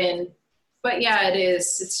that in, but yeah,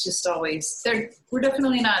 it's just always there. We're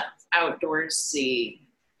definitely not outdoorsy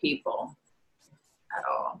people at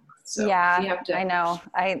all. So yeah, we have to, I know.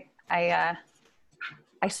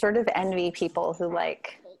 I sort of envy people who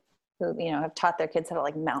have taught their kids how to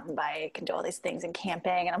like mountain bike and do all these things and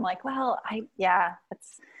camping. And I'm like, well,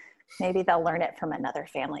 maybe they'll learn it from another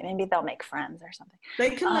family. Maybe they'll make friends or something.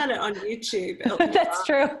 They can learn it on YouTube. That's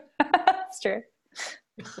true. That's true.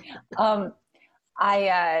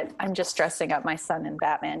 I'm just dressing up my son in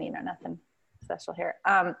Batman, nothing special here.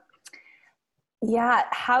 Yeah.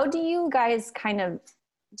 How do you guys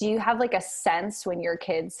do you have like a sense when your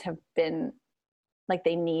kids have been like,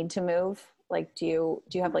 they need to move? Like, do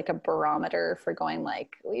you have like a barometer for going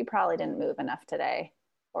like, well, you probably didn't move enough today,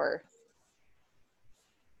 or?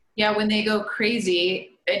 Yeah, when they go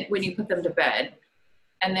crazy, when you put them to bed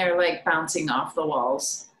and they're like bouncing off the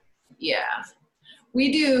walls. Yeah,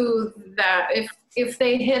 we do that. If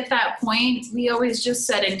they hit that point, we always just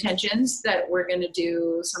set intentions that we're going to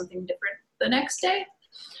do something different the next day.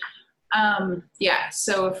 Yeah,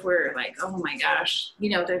 so if we're like, oh my gosh,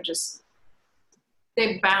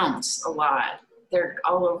 they bounce a lot. They're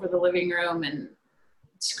all over the living room and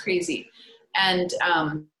it's crazy. And,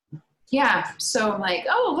 yeah, so I'm like,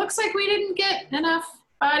 oh, looks like we didn't get enough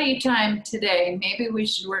body time today. Maybe we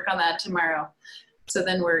should work on that tomorrow. So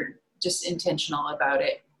then we're just intentional about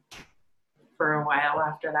it for a while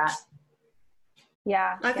after that.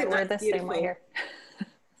 Yeah, I think we're the that's beautiful. same way here.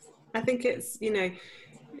 I think it's,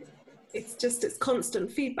 it's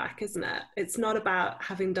constant feedback, isn't it? It's not about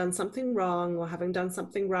having done something wrong or having done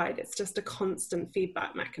something right. It's just a constant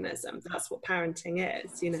feedback mechanism. That's what parenting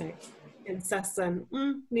is, incessant,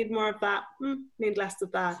 need more of that, need less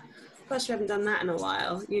of that. Gosh, we haven't done that in a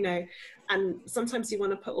while, and sometimes you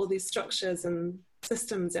want to put all these structures and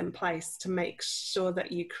systems in place to make sure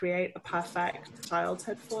that you create a perfect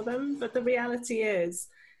childhood for them. But the reality is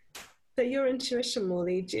that your intuition will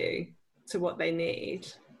lead you to what they need.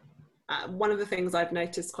 One of the things I've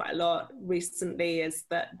noticed quite a lot recently is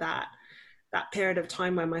that period of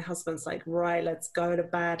time when my husband's like, right, let's go to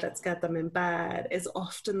bed, let's get them in bed, is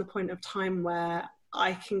often the point of time where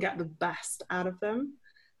I can get the best out of them.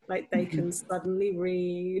 Like they can suddenly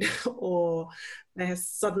read, or they're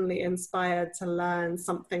suddenly inspired to learn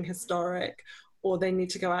something historic, or they need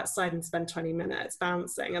to go outside and spend 20 minutes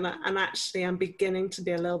bouncing. And actually I'm beginning to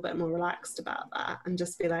be a little bit more relaxed about that and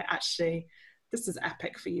just be like, actually, this is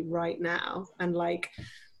epic for you right now. And like,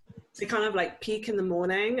 they kind of like peak in the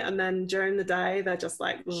morning, and then during the day they're just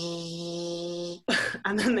like,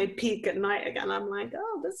 and then they peak at night again. I'm like,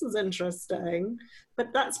 oh, this is interesting.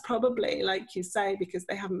 But that's probably, like you say, because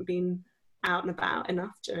they haven't been out and about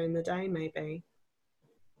enough during the day, maybe.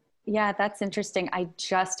 Yeah, that's interesting. I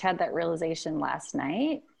just had that realization last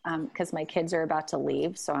night because my kids are about to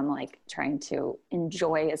leave. So I'm like trying to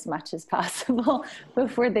enjoy as much as possible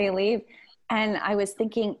before they leave. And I was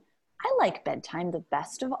thinking, I like bedtime the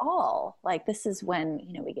best of all. Like this is when,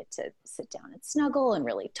 we get to sit down and snuggle and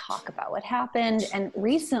really talk about what happened. And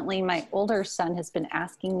recently my older son has been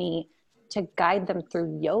asking me to guide them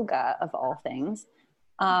through yoga, of all things.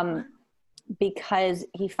 because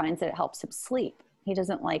he finds that it helps him sleep. He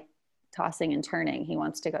doesn't like tossing and turning. He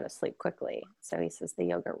wants to go to sleep quickly. So he says the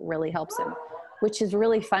yoga really helps him, which is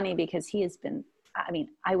really funny because he has been, I mean,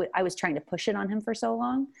 I was trying to push it on him for so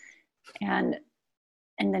long and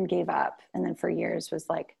then gave up. And then for years was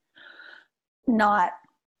like not.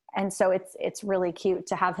 And so it's really cute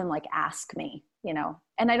to have him like ask me, you know,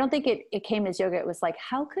 and I don't think it came as yoga. It was like,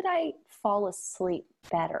 how could I fall asleep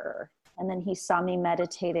better? And then he saw me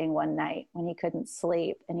meditating one night when he couldn't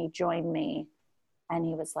sleep and he joined me and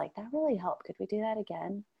he was like, that really helped. Could we do that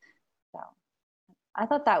again? So I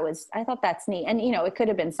thought that's neat. And, you know, it could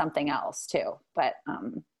have been something else too, but,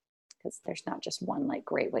 cause there's not just one like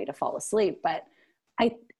great way to fall asleep, but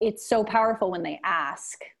it's so powerful when they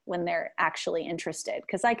ask, when they're actually interested.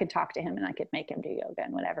 Cause I could talk to him and I could make him do yoga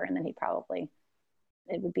and whatever. And then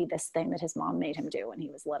it would be this thing that his mom made him do when he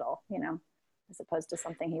was little, you know, as opposed to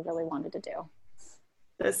something he really wanted to do.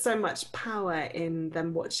 There's so much power in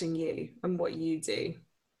them watching you and what you do,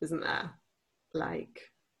 isn't there? Like,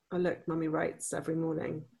 oh look, mummy writes every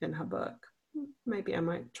morning in her book. Maybe I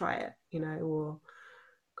might try it, you know, or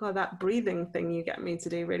God, that breathing thing you get me to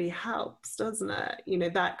do really helps, doesn't it? You know,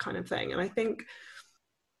 that kind of thing. And I think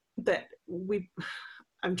that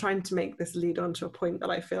I'm trying to make this lead on to a point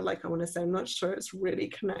that I feel like I want to say. I'm not sure it's really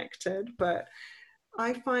connected, but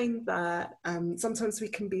I find that sometimes we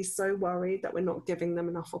can be so worried that we're not giving them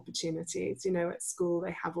enough opportunities. You know, at school,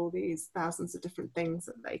 they have all these thousands of different things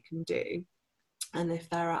that they can do. And if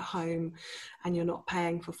they're at home and you're not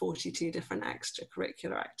paying for 42 different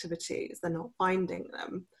extracurricular activities, they're not finding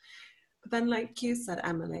them. But then, like you said,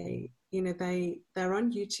 Emily, you know, they're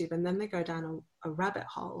on YouTube and then they go down a rabbit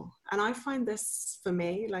hole. And I find this for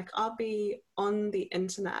me, like I'll be on the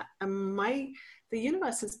internet and the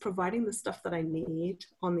universe is providing the stuff that I need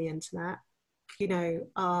on the internet. You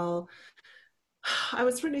know, I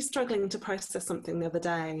was really struggling to process something the other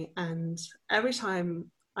day, and every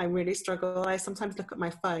time I really struggle, I sometimes look at my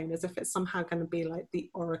phone as if it's somehow going to be like the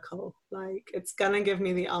oracle, like it's going to give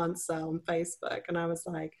me the answer on Facebook. And I was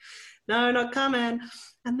like, no, not coming.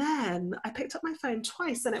 And then I picked up my phone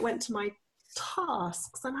twice and it went to my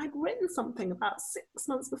tasks, and I'd written something about 6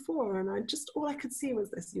 months before, and all I could see was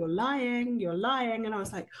this, you're lying. And I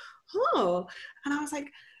was like, oh, and I was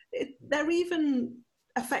like, they're even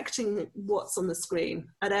affecting what's on the screen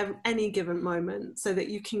at any given moment so that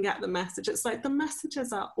you can get the message. It's like the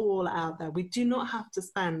messages are all out there. We do not have to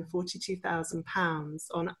spend £42,000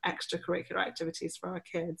 on extracurricular activities for our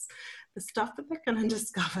kids. The stuff that they're going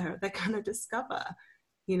to discover,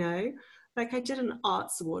 you know. Like I did an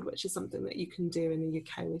arts award, which is something that you can do in the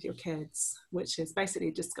UK with your kids, which is basically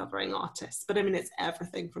discovering artists. But I mean, it's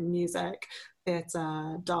everything from music,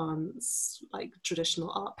 theatre, dance, like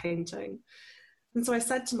traditional art, painting. And so I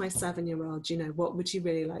said to my 7-year-old, you know, what would you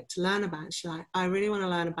really like to learn about? She's like, I really want to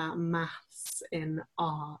learn about maths in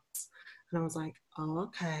art. And I was like, oh,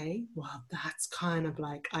 okay, well, that's kind of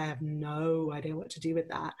like, I have no idea what to do with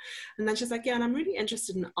that. And then she's like, yeah, and I'm really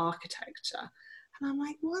interested in architecture. And I'm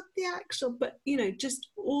like, what the actual, but, you know, just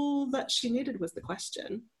all that she needed was the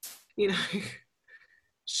question, you know,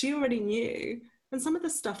 she already knew. And some of the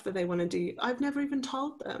stuff that they want to do, I've never even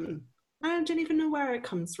told them. I don't even know where it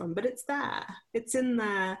comes from, but it's there. It's in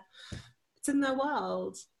their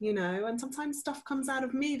world, you know, and sometimes stuff comes out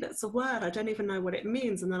of me that's a word. I don't even know what it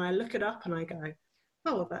means. And then I look it up and I go,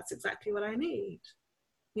 oh, well, that's exactly what I need.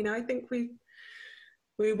 You know, I think we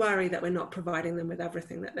worry that we're not providing them with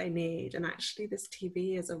everything that they need. And actually this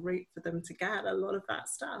TV is a route for them to get a lot of that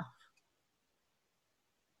stuff.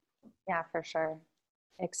 Yeah, for sure.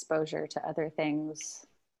 Exposure to other things.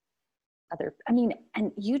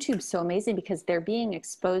 And YouTube's so amazing because they're being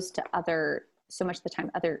exposed to so much of the time,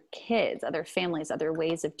 other kids, other families, other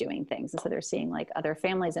ways of doing things. And so they're seeing like other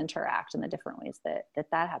families interact in the different ways that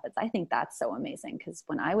happens. I think that's so amazing because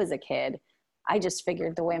when I was a kid, I just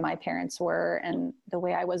figured the way my parents were and the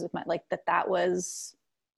way I was with that was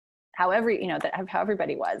how how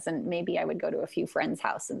everybody was. And maybe I would go to a few friends'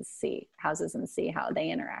 houses and see how they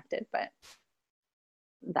interacted. But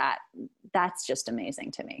that's just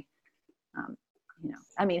amazing to me. You know,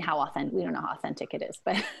 I mean, we don't know how authentic it is,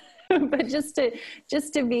 but, but just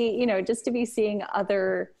to be seeing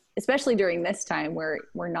other, especially during this time where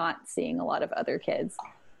we're not seeing a lot of other kids,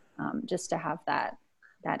 just to have that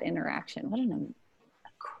interaction. What a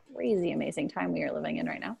crazy, amazing time we are living in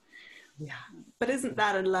right now. Yeah. But isn't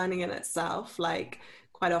that a learning in itself? Like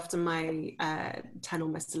quite often my 10,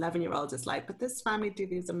 almost 11-year-old is like, but this family do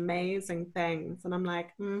these amazing things. And I'm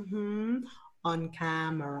like, on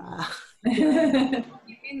camera. You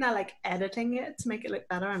mean they're like editing it to make it look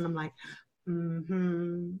better? And I'm like,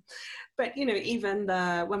 Mm-hmm. But you know, even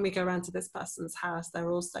when we go around to this person's house, they're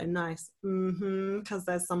also nice, because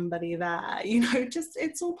there's somebody there. You know, just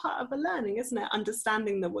it's all part of a learning, isn't it?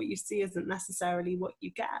 Understanding that what you see isn't necessarily what you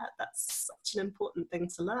get. That's such an important thing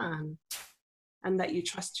to learn, and that you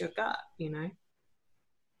trust your gut. You know.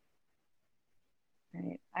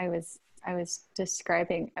 Right. I was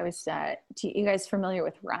describing. You guys familiar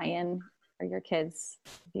with Ryan? Are your kids?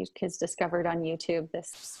 These kids discovered on YouTube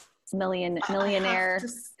this millionaire. I have to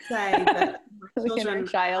say that my children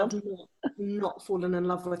child have not fallen in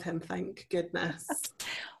love with him, thank goodness.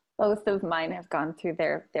 Both of mine have gone through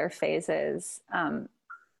their phases.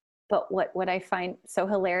 But what I find so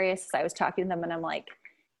hilarious is I was talking to them and I'm like,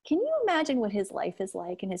 can you imagine what his life is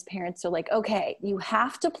like? And his parents are like, okay, you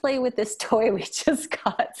have to play with this toy we just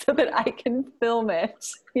got so that I can film it.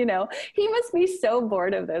 You know, he must be so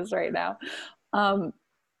bored of this right now.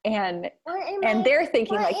 And they're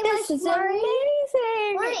thinking like, this is amazing.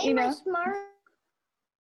 You know?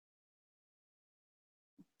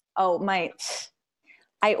 Oh,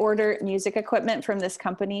 I order music equipment from this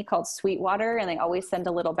company called Sweetwater, and they always send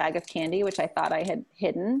a little bag of candy, which I thought I had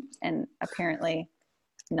hidden, and apparently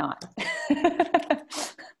not.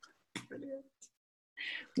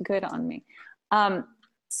 Good on me.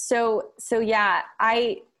 So yeah,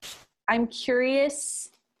 I'm curious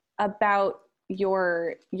about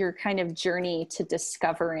your kind of journey to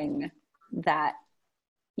discovering that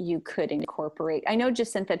you could incorporate. I know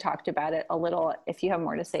Jacinta talked about it a little. If you have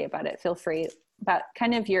more to say about it, feel free. About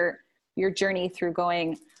kind of your journey through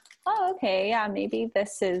going, oh, okay, yeah, maybe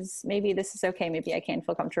this is okay. Maybe I can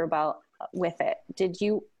feel comfortable with it. Did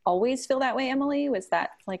you always feel that way, Emily? Was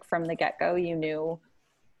that like from the get-go you knew?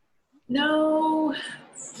 No,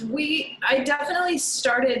 I definitely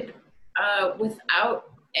started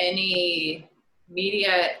without any media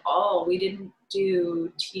at all. We didn't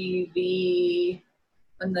do TV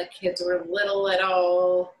when the kids were little at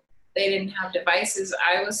all. They didn't have devices.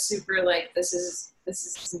 I was super like, this is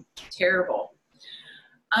terrible.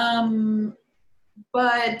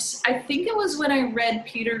 But I think it was when I read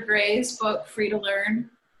Peter Gray's book, Free to Learn.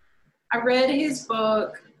 I read his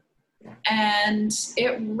book and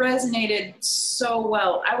it resonated so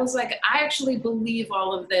well. I was like, I actually believe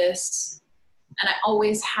all of this, and I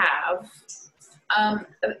always have. And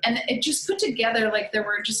it just put together, like there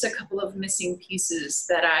were just a couple of missing pieces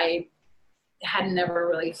that I had never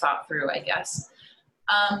really thought through, I guess.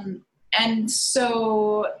 And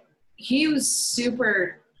so he was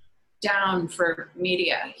super down for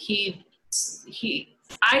media.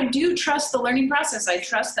 I do trust the learning process. I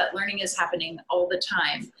trust that learning is happening all the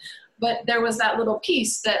time. But there was that little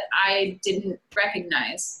piece that I didn't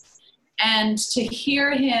recognize. And to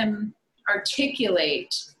hear him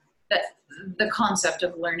articulate that the concept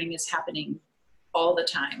of learning is happening all the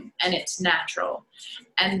time and it's natural,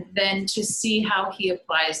 and then to see how he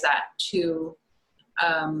applies that to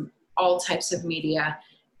all types of media,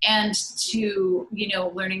 and to,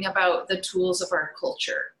 learning about the tools of our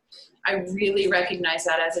culture. I really recognize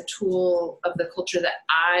that as a tool of the culture that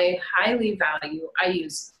I highly value. I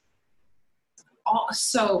use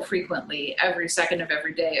so frequently, every second of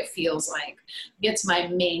every day, it feels like it's my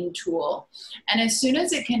main tool. And as soon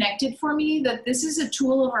as it connected for me that this is a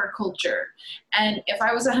tool of our culture, and if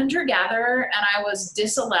I was a hunter-gatherer and I was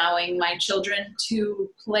disallowing my children to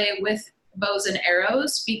play with bows and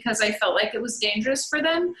arrows because I felt like it was dangerous for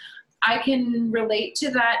them, I can relate to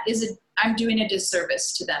that. I'm doing a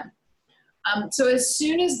disservice to them. So as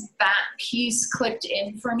soon as that piece clicked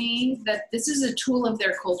in for me, that this is a tool of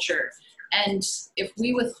their culture, and if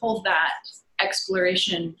we withhold that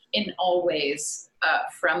exploration in all ways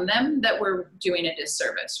from them, that we're doing a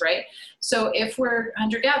disservice, right? So if we're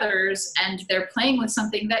hunter-gatherers and they're playing with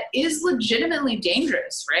something that is legitimately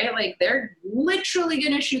dangerous, right? Like they're literally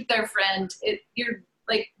going to shoot their friend. You're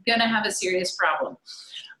like going to have a serious problem.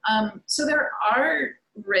 So there are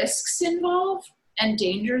risks involved and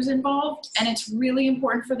dangers involved, and it's really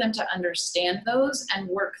important for them to understand those and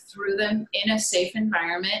work through them in a safe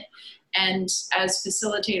environment, and as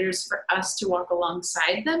facilitators for us to walk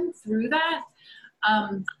alongside them through that.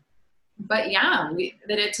 But yeah,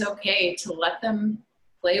 that it's okay to let them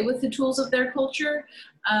play with the tools of their culture,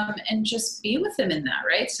 and just be with them in that,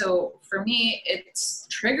 right? So for me, it's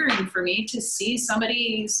triggering for me to see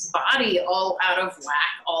somebody's body all out of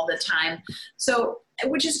whack all the time. So,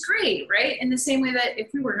 which is great, right? In the same way that if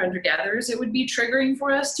we were hunter-gatherers, it would be triggering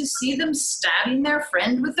for us to see them stabbing their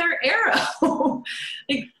friend with their arrow.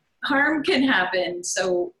 Like, harm can happen.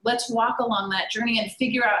 So let's walk along that journey and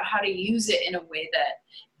figure out how to use it in a way that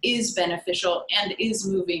is beneficial and is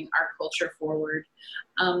moving our culture forward.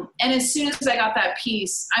 And as soon as I got that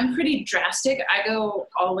piece, I'm pretty drastic. I go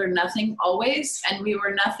all or nothing always, and we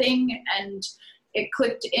were nothing, and it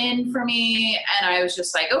clicked in for me, and I was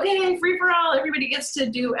just like, okay, free for all, everybody gets to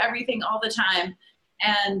do everything all the time,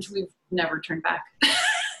 and we've never turned back.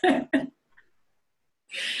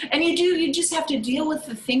 And you just have to deal with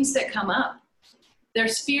the things that come up.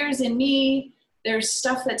 There's fears in me, there's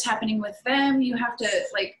stuff that's happening with them. You have to,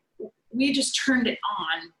 like, we just turned it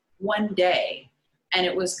on one day and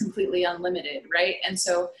it was completely unlimited, right? And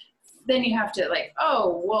so then you have to, like,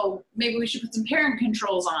 oh, well, maybe we should put some parent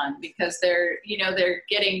controls on because they're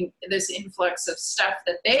getting this influx of stuff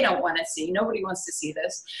that they don't want to see. Nobody wants to see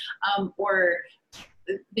this. Or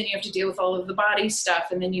then you have to deal with all of the body stuff.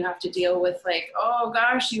 And then you have to deal with, like, oh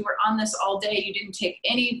gosh, you were on this all day. You didn't take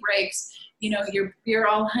any breaks. You know, you're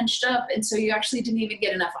all hunched up. And so you actually didn't even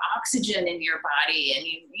get enough oxygen in your body. And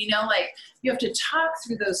you know, like, you have to talk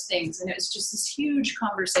through those things. And it was just this huge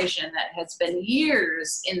conversation that has been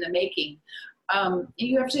years in the making. And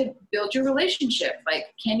you have to build your relationship. Like,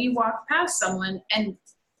 can you walk past someone and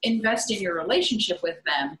invest in your relationship with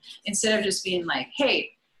them instead of just being like, hey,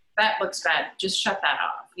 that looks bad, just shut that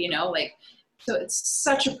off, you know? Like, so it's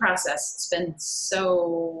such a process. It's been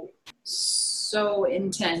so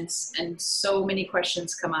intense, and so many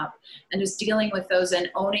questions come up, and just dealing with those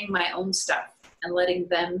and owning my own stuff and letting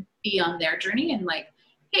them be on their journey, and like,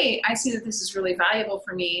 hey, I see that this is really valuable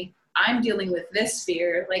for me. I'm dealing with this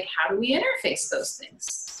fear. Like, how do we interface those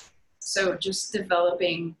things? So just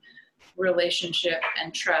developing relationship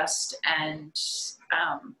and trust and,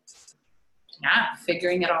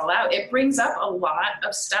 figuring it all out. It brings up a lot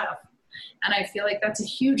of stuff. And I feel like that's a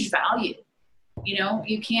huge value. You know,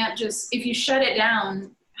 you can't just, if you shut it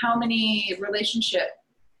down, how many relationship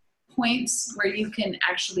points where you can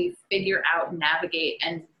actually figure out, navigate,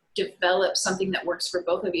 and develop something that works for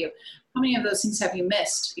both of you? How many of those things have you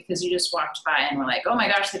missed because you just walked by and were like, oh my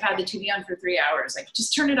gosh, they've had the TV on for 3 hours. Like,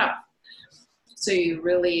 just turn it off. So you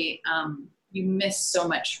really, you miss so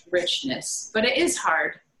much richness, but it is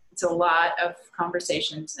hard. It's a lot of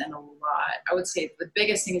conversations and a lot, I would say the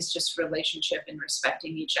biggest thing is just relationship and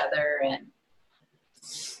respecting each other and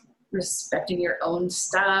respecting your own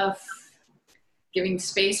stuff, giving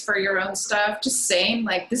space for your own stuff, just saying,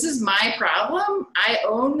 like, this is my problem. I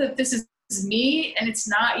own that this is me and it's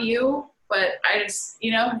not you, but I just,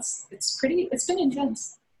 you know, it's been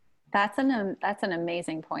intense. That's an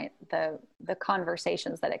amazing point. The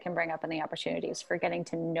conversations that it can bring up and the opportunities for getting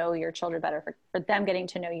to know your children better, for them getting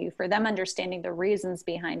to know you, for them understanding the reasons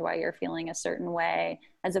behind why you're feeling a certain way,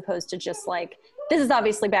 as opposed to just like, this is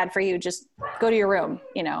obviously bad for you, just go to your room,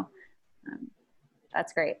 you know.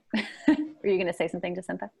 That's great. Were you going to say something,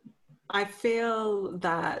 Jacinta? I feel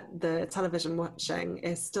that the television watching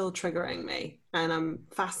is still triggering me, and I'm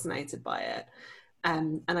fascinated by it.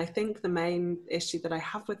 And I think the main issue that I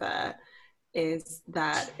have with it is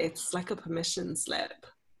that it's like a permission slip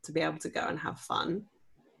to be able to go and have fun.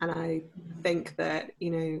 And I think that,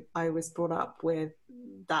 you know, I was brought up with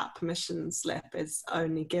that permission slip is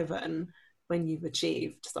only given when you've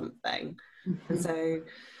achieved something. Mm-hmm. And so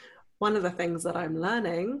one of the things that I'm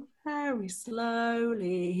learning very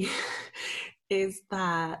slowly is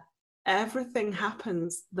that everything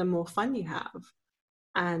happens the more fun you have.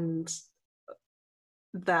 And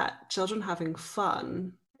that children having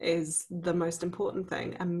fun is the most important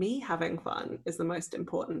thing, and me having fun is the most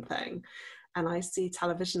important thing. And I see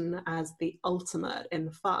television as the ultimate in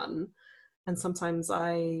fun, and sometimes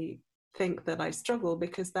I think that I struggle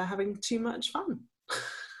because they're having too much fun.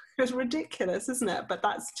 It's ridiculous, isn't it? But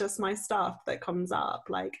that's just my stuff that comes up,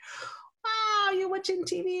 like, wow, you're watching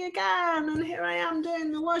TV again and here I am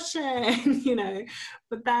doing the washing, you know.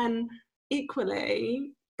 But then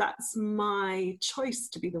equally, that's my choice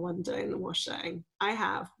to be the one doing the washing. I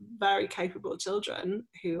have very capable children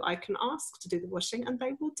who I can ask to do the washing and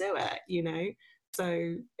they will do it, you know.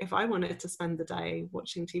 So if I wanted to spend the day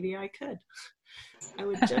watching TV, I could. I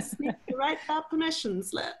would just need to write that permission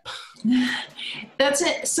slip. That's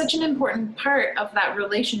such an important part of that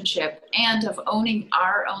relationship and of owning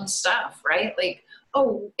our own stuff, right? Like,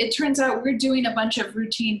 oh, it turns out we're doing a bunch of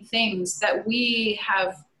routine things that we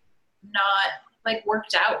have not like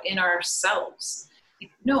worked out in ourselves.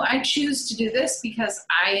 No, I choose to do this because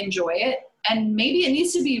I enjoy it, and maybe it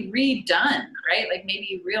needs to be redone, right? Like, maybe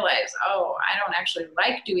you realize, oh, I don't actually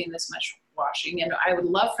like doing this much washing, and I would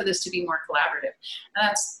love for this to be more collaborative. And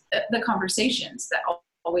that's the conversations that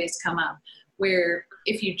always come up, where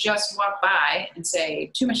if you just walk by and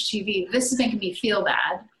say, too much TV, this is making me feel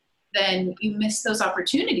bad, then you miss those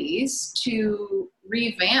opportunities to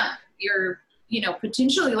revamp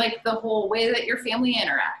potentially like the whole way that your family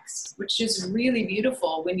interacts, which is really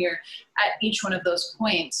beautiful when you're at each one of those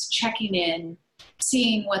points, checking in,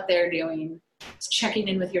 seeing what they're doing, checking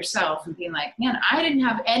in with yourself and being like, man, I didn't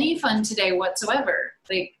have any fun today whatsoever.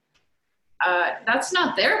 Like, that's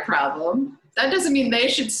not their problem. That doesn't mean they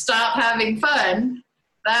should stop having fun.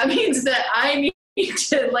 That means that I need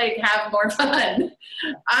to like have more fun.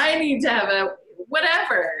 I need to have a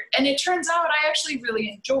whatever. And it turns out I actually really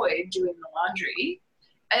enjoy doing the laundry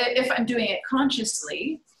if I'm doing it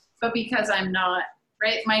consciously, but because I'm not,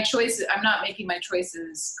 right? I'm not making my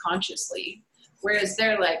choices consciously. Whereas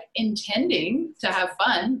they're like intending to have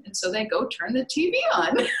fun. And so they go turn the TV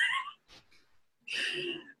on.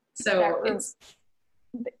 So it's.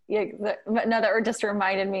 Yeah, that just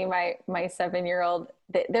reminded me, my 7-year-old,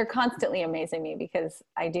 they're constantly amazing me because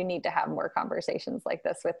I do need to have more conversations like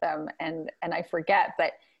this with them. And I forget,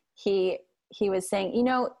 but he was saying,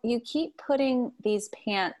 you keep putting these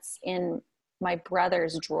pants in my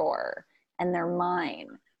brother's drawer and they're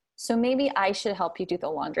mine. So maybe I should help you do the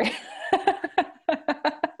laundry.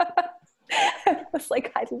 I was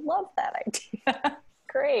like, I love that idea.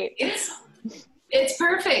 Great. It's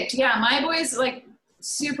perfect. Yeah. My boys like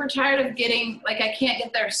super tired of getting, like, I can't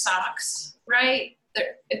get their socks right.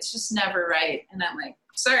 It's just never right. And I'm like,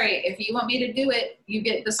 sorry, if you want me to do it, you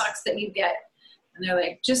get the socks that you get. And they're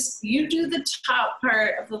like, just you do the top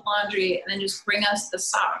part of the laundry and then just bring us the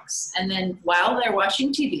socks. And then while they're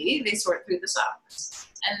watching TV, they sort through the socks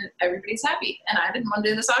and everybody's happy. And I didn't want to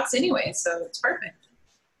do the socks anyway, so it's perfect.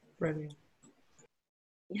 Brilliant.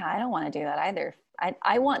 Yeah, I don't want to do that either.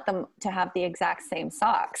 I want them to have the exact same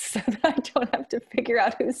socks so that I don't have to figure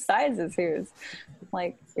out whose size is whose.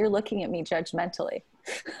 Like, you're looking at me judgmentally.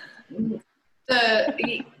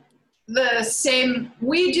 The same,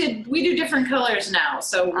 we do different colors now.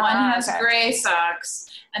 So one has gray socks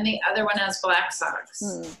and the other one has black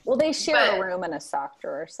socks. Well, they share a room and a sock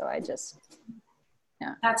drawer, so I just,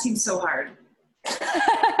 yeah. That seems so hard.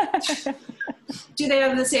 Do they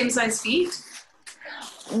have the same size feet?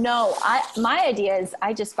 No, my idea is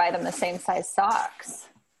I just buy them the same size socks.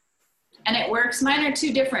 And it works. Mine are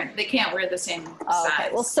too different. They can't wear the same size. Okay.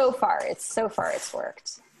 Well, so far it's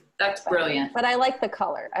worked. That's brilliant. But I like the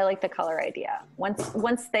color. I like the color idea.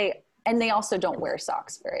 Once they also don't wear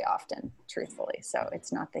socks very often, truthfully. So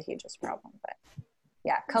it's not the hugest problem, but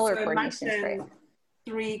yeah, color coordination is great.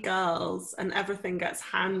 3 girls and everything gets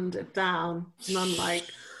handed down. And I'm like,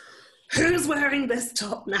 who's wearing this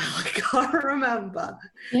top now? I can't remember.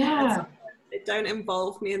 Yeah. They don't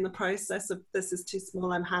involve me in the process of this is too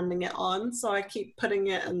small, I'm handing it on. So I keep putting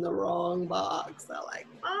it in the wrong box. They're like,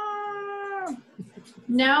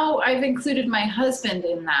 Now I've included my husband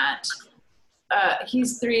in that.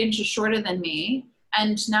 He's 3 inches shorter than me.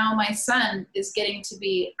 And now my son is getting to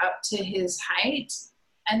be up to his height.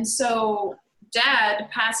 And so Dad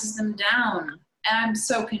passes them down. And I'm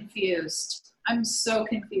so confused. I'm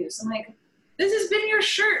like, this has been your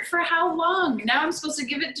shirt for how long? Now I'm supposed to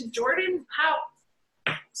give it to Jordan?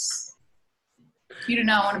 How? You do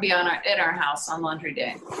not want to be in our house on laundry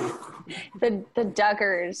day. The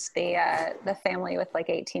Duggars, the family with like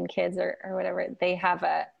 18 kids or whatever, they have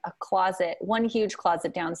a closet, one huge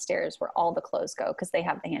closet downstairs where all the clothes go because they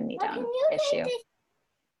have the hand-me-down issue.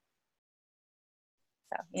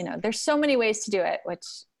 So, there's so many ways to do it,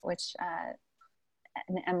 which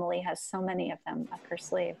and Emily has so many of them up her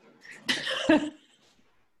sleeve.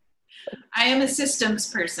 I am a systems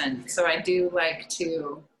person, so I do like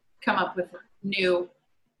to come up with new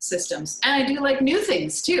systems. And I do like new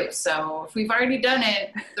things too. So if we've already done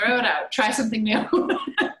it, throw it out, try something new.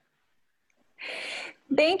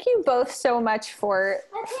 Thank you both so much for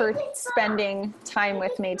spending time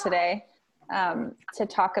with me today to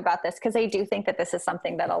talk about this, because I do think that this is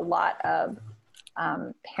something that a lot of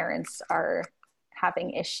parents are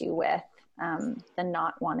having issue with, the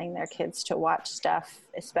not wanting their kids to watch stuff,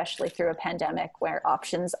 especially through a pandemic where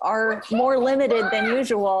options are more limited than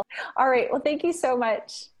usual. All right. Well, thank you so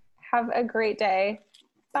much. Have a great day.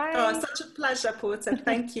 Bye. Oh, such a pleasure, Porter.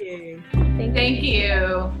 Thank you. Thank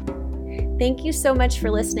you. Thank you so much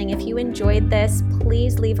for listening. If you enjoyed this,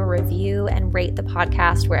 please leave a review and rate the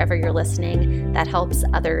podcast wherever you're listening. That helps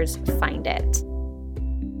others find it.